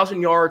 1,000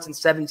 yards and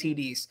 7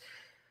 TDs.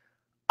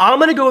 I'm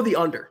going to go the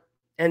under.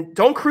 And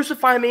don't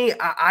crucify me.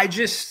 I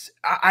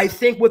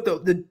think with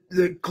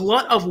the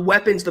glut of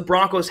weapons the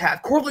Broncos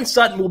have, Courtland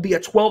Sutton will be a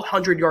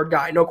 1,200-yard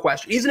guy, no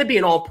question. He's going to be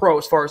an all-pro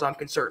as far as I'm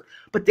concerned.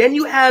 But then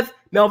you have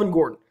Melvin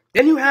Gordon.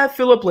 Then you have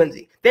Phillip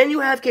Lindsay. Then you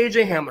have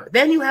KJ Hamler.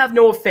 Then you have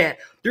Noah Fant.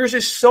 There's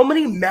just so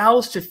many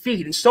mouths to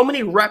feed and so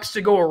many reps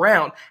to go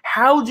around.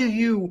 How do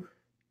you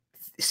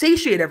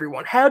satiate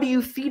everyone? How do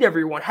you feed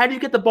everyone? How do you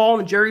get the ball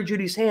in Jerry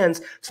Jeudy's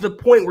hands to the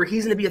point where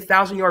he's going to be a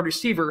 1,000-yard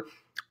receiver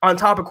on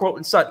top of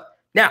Courtland Sutton?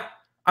 Now,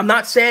 I'm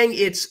not saying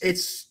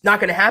it's not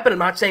going to happen. I'm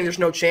not saying there's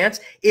no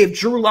chance. If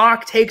Drew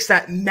Lock takes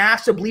that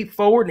massive leap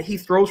forward and he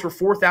throws for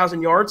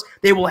 4,000 yards,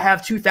 they will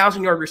have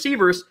 2,000-yard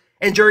receivers,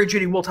 and Jerry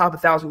Jeudy will top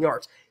 1,000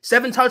 yards.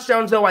 7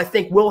 touchdowns, though, I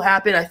think will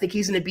happen. I think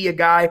he's going to be a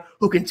guy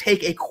who can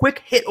take a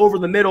quick hit over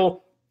the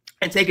middle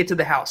and take it to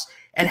the house.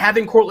 And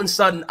having Courtland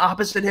Sutton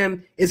opposite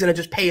him is going to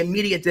just pay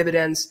immediate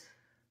dividends.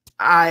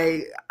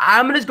 I'm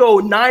going to go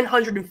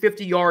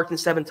 950 yards and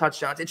 7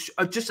 touchdowns. It's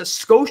just a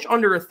skosh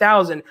under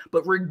 1,000,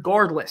 but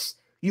regardless,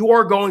 you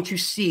are going to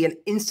see an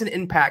instant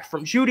impact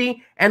from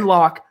Jeudy and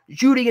Locke,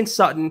 Jeudy and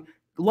Sutton,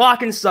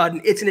 Locke and Sutton.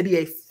 It's going to be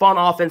a fun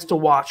offense to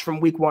watch from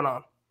week 1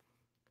 on.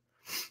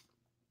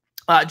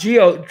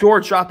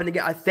 George dropping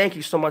again. Thank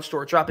you so much,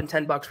 George. Dropping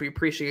 $10. We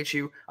appreciate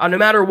you. No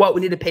matter what, we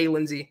need to pay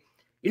Lindsay.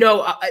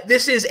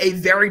 This is a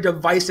very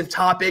divisive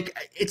topic.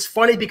 It's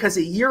funny because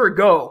a year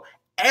ago,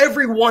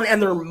 everyone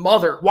and their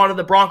mother wanted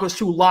the Broncos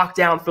to lock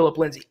down Phillip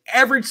Lindsay.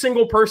 Every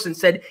single person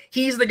said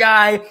he's the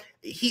guy.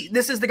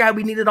 This is the guy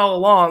we needed all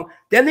along.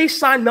 Then they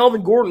signed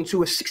Melvin Gordon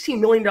to a $16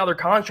 million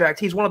contract.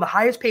 He's one of the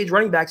highest paid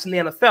running backs in the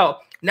NFL.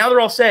 Now they're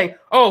all saying,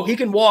 oh, he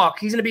can walk.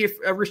 He's going to be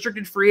a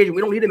restricted free agent.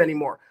 We don't need him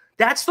anymore.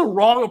 That's the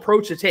wrong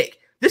approach to take.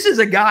 This is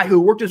a guy who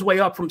worked his way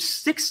up from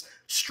 6th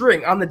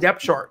string on the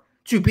depth chart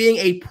to being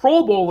a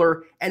Pro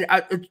Bowler and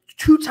a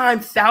 2-time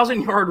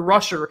 1,000-yard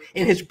rusher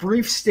in his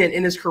brief stint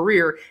in his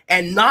career,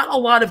 and not a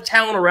lot of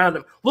talent around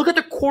him. Look at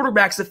the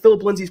quarterbacks that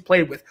Phillip Lindsay's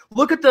played with.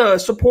 Look at the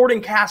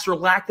supporting cast or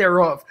lack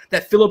thereof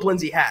that Phillip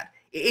Lindsay had.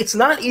 It's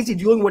not easy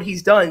doing what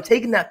he's done,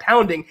 taking that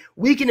pounding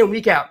week in and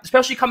week out,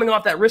 especially coming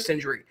off that wrist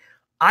injury.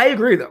 I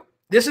agree, though.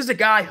 This is a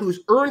guy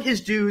who's earned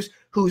his dues,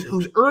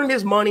 who's earned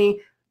his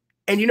money.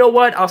 And you know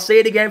what? I'll say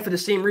it again for the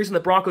same reason the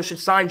Broncos should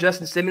sign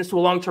Justin Simmons to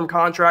a long-term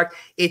contract.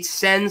 It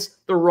sends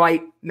the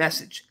right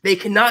message. They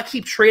cannot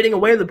keep trading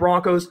away the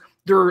Broncos.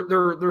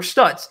 They're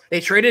studs. They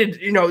traded,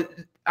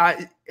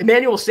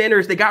 Emmanuel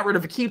Sanders. They got rid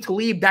of Aqib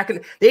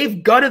Talib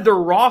they've gutted their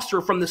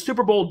roster from the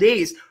Super Bowl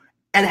days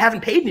and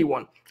haven't paid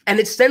anyone. And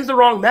it sends the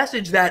wrong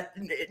message that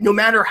no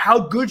matter how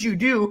good you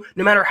do,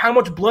 no matter how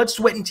much blood,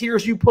 sweat, and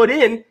tears you put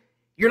in,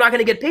 you're not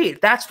going to get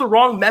paid. That's the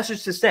wrong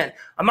message to send.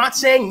 I'm not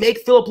saying make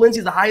Phillip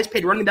Lindsay the highest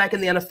paid running back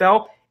in the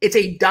NFL. It's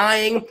a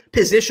dying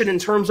position in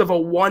terms of a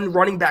one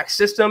running back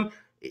system.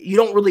 You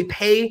don't really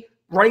pay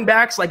running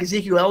backs like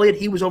Ezekiel Elliott.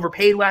 He was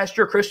overpaid last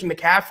year. Christian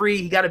McCaffrey,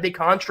 he got a big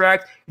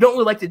contract. You don't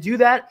really like to do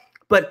that.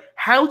 But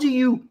how do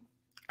you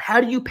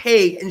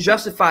pay and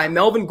justify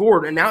Melvin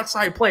Gordon, an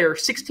outside player,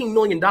 $16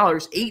 million,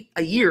 $8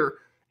 a year,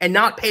 and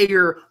not pay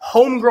your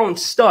homegrown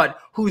stud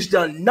who's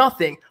done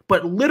nothing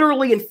but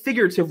literally and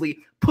figuratively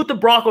put the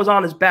Broncos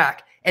on his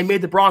back and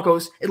made the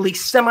Broncos at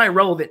least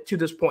semi-relevant to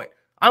this point?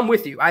 I'm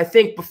with you. I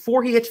think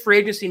before he hits free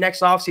agency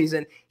next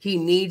offseason, he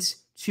needs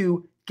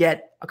to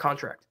get a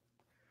contract.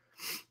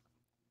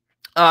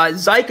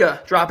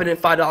 Zyka dropping in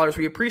 $5.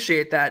 We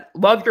appreciate that.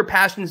 Love your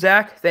passion,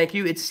 Zach. Thank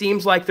you. It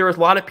seems like there's a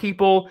lot of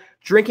people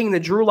drinking the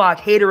Drew Lock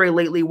haterade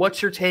lately.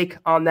 What's your take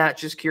on that?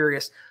 Just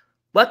curious.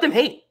 Let them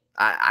hate.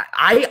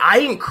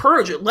 I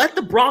encourage it. Let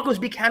the Broncos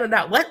be counted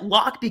out. Let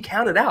Lock be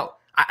counted out.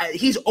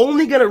 He's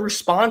only going to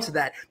respond to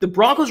that. The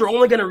Broncos are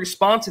only going to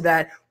respond to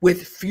that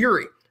with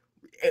fury.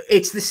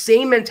 It's the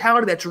same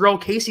mentality that Jurrell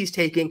Casey's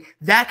taking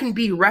that can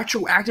be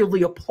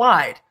retroactively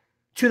applied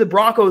to the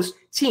Broncos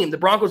team, the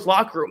Broncos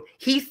locker room.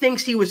 He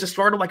thinks he was just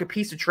started like a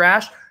piece of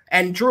trash,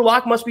 and Drew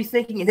Lock must be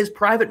thinking in his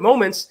private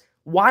moments,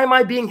 why am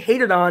I being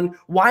hated on?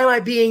 Why am I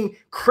being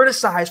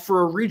criticized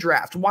for a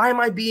redraft? Why am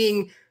I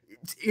being,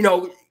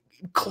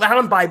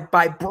 clowned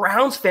by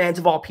Browns fans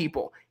of all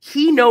people?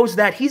 He knows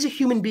that he's a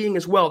human being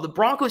as well. The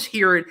Broncos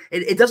hear it.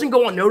 It doesn't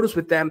go unnoticed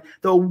with them.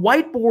 The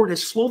whiteboard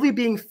is slowly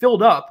being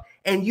filled up,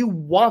 and you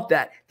want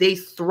that. They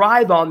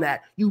thrive on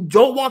that. You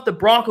don't want the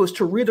Broncos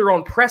to read their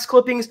own press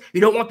clippings.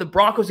 You don't want the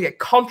Broncos to get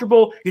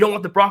comfortable. You don't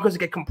want the Broncos to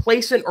get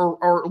complacent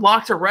or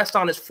locked to rest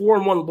on his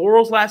 4-1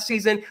 laurels last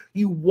season.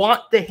 You want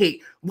the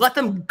hate. Let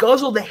them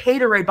guzzle the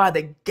haterade by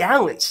the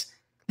gallons.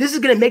 This is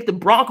going to make the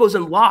Broncos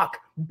and Lock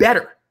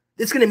better.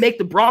 It's going to make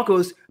the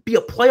Broncos be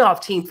a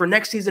playoff team for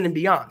next season and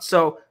beyond.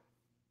 So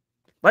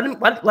let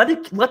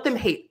them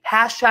hate.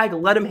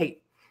 Hashtag let them hate.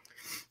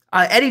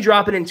 Eddie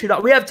dropping in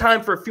 $2. We have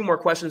time for a few more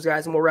questions,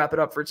 guys, and we'll wrap it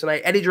up for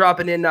tonight. Eddie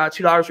dropping in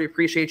 $2. We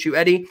appreciate you,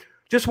 Eddie.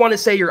 Just want to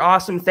say you're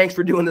awesome. Thanks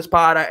for doing this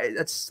pod.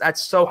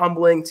 That's so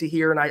humbling to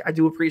hear, and I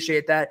do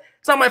appreciate that.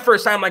 It's not my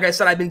first time. Like I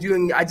said, I did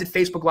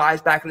Facebook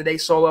Lives back in the day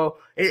solo.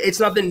 It's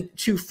nothing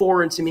too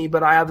foreign to me,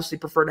 but I obviously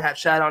prefer to have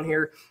Chad on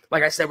here.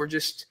 Like I said,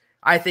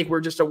 I think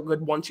we're just a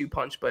good 1-2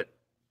 punch, but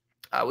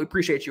we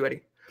appreciate you,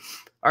 Eddie.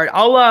 All right,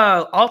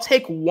 I'll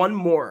take one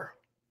more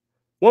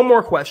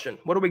question.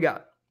 What do we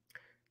got?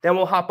 Then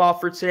we'll hop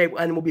off for today,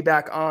 and we'll be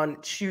back on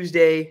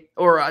Tuesday.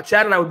 Or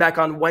Chad and I will be back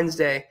on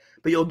Wednesday,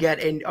 but you'll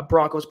get a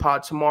Broncos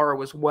pod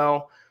tomorrow as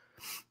well.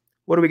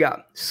 What do we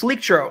got? Sleek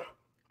Tro,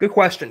 good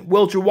question.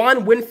 Will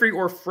Juwan Winfrey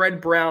or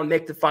Fred Brown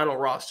make the final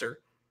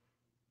roster?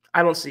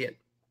 I don't see it.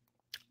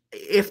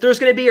 If there's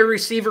going to be a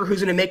receiver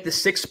who's going to make the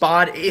 6th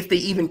spot, if they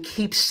even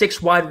keep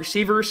 6 wide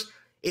receivers,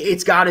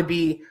 it's got to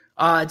be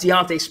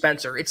Deontay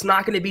Spencer. It's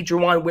not going to be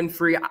Juwan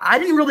Winfrey. I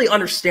didn't really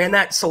understand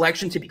that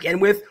selection to begin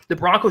with. The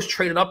Broncos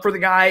traded up for the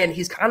guy, and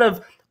he's kind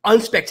of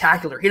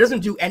unspectacular. He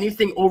doesn't do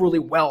anything overly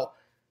well.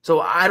 So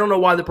I don't know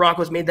why the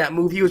Broncos made that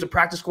move. He was a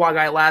practice squad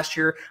guy last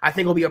year. I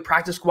think he'll be a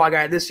practice squad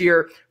guy this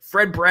year.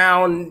 Fred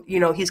Brown,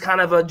 he's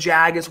kind of a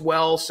jag as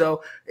well.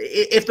 So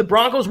if the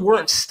Broncos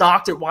weren't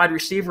stocked at wide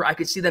receiver, I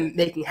could see them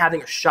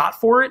having a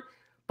shot for it.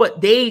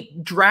 But they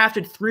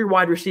drafted 3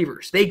 wide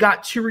receivers. They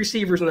got 2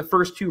 receivers in the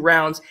first 2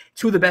 rounds,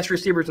 2 of the best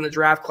receivers in the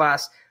draft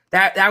class.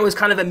 That was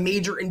kind of a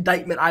major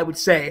indictment, I would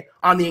say,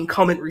 on the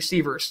incumbent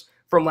receivers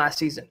from last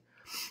season.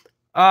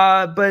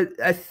 But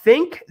I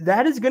think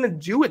that is going to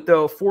do it,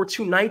 though, for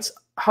tonight's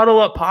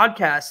Huddle Up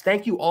podcast.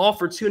 Thank you all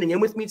for tuning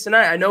in with me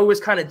tonight. I know it was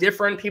kind of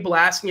different. People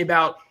asking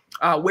about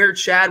where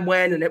Chad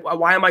went and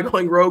why am I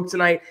going rogue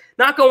tonight.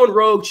 Not going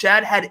rogue.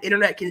 Chad had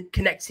internet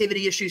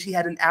connectivity issues. He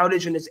had an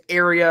outage in his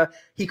area.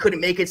 He couldn't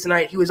make it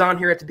tonight. He was on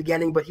here at the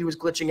beginning, but he was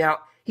glitching out.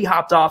 He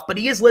hopped off, but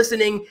he is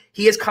listening.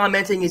 He is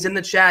commenting. He's in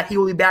the chat. He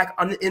will be back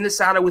in the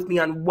saddle with me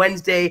on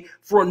Wednesday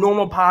for a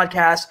normal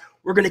podcast.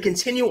 We're going to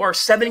continue our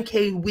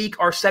 7K week,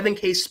 our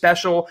 7K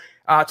special,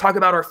 talk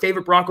about our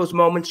favorite Broncos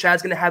moments.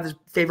 Chad's going to have his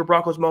favorite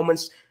Broncos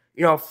moments,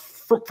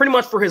 pretty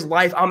much for his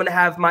life. I'm going to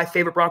have my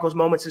favorite Broncos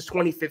moments since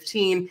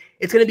 2015.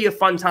 It's going to be a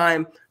fun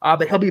time,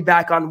 but he'll be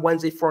back on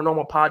Wednesday for a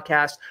normal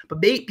podcast.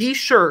 But be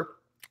sure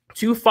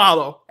to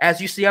follow,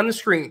 as you see on the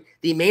screen,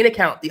 the main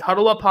account, the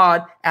Huddle Up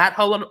Pod, at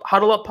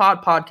Huddle Up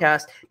Pod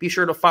Podcast. Be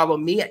sure to follow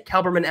me at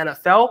Kelberman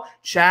NFL,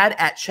 Chad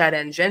at Chad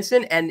and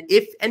Jensen. And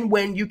if and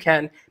when you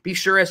can, be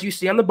sure, as you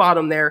see on the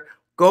bottom there,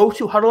 go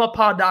to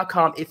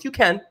huddleuppod.com if you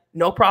can.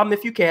 No problem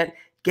if you can't.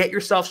 Get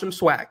yourself some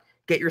swag.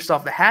 Get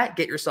yourself a hat,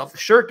 get yourself a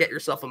shirt, get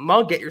yourself a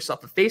mug, get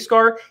yourself a face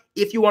guard.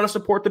 If you want to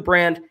support the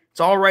brand, it's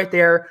all right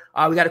there.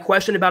 We got a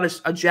question about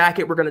a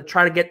jacket. We're going to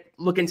try to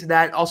look into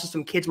that. Also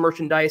some kids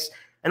merchandise.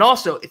 And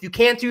also, if you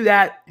can't do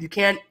that, you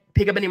can't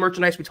pick up any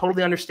merchandise, we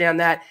totally understand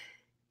that.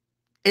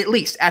 At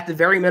least, at the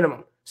very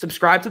minimum,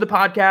 subscribe to the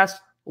podcast,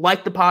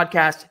 like the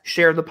podcast,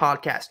 share the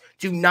podcast.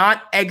 Do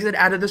not exit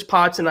out of this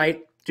pod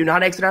tonight. Do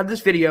not exit out of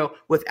this video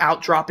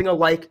without dropping a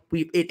like.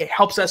 It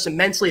helps us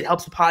immensely. It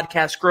helps the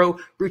podcast grow,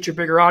 reach a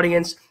bigger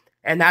audience.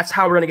 And that's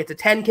how we're going to get to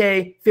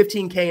 10K,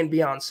 15K, and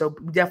beyond. So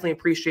we definitely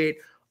appreciate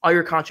all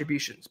your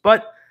contributions.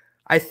 But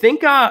I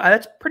think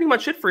that's pretty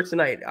much it for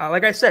tonight.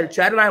 Like I said,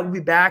 Chad and I will be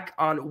back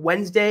on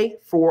Wednesday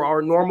for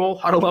our normal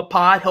Huddle Up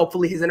pod.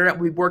 Hopefully his internet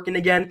will be working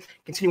again,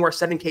 continue our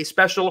 7K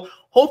special.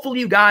 Hopefully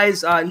you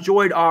guys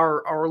enjoyed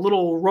our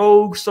little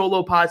rogue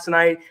solo pod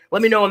tonight.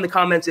 Let me know in the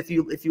comments if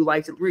you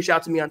liked it. Reach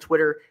out to me on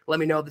Twitter. Let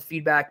me know the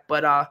feedback.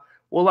 But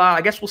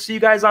I guess we'll see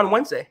you guys on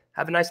Wednesday.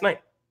 Have a nice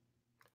night.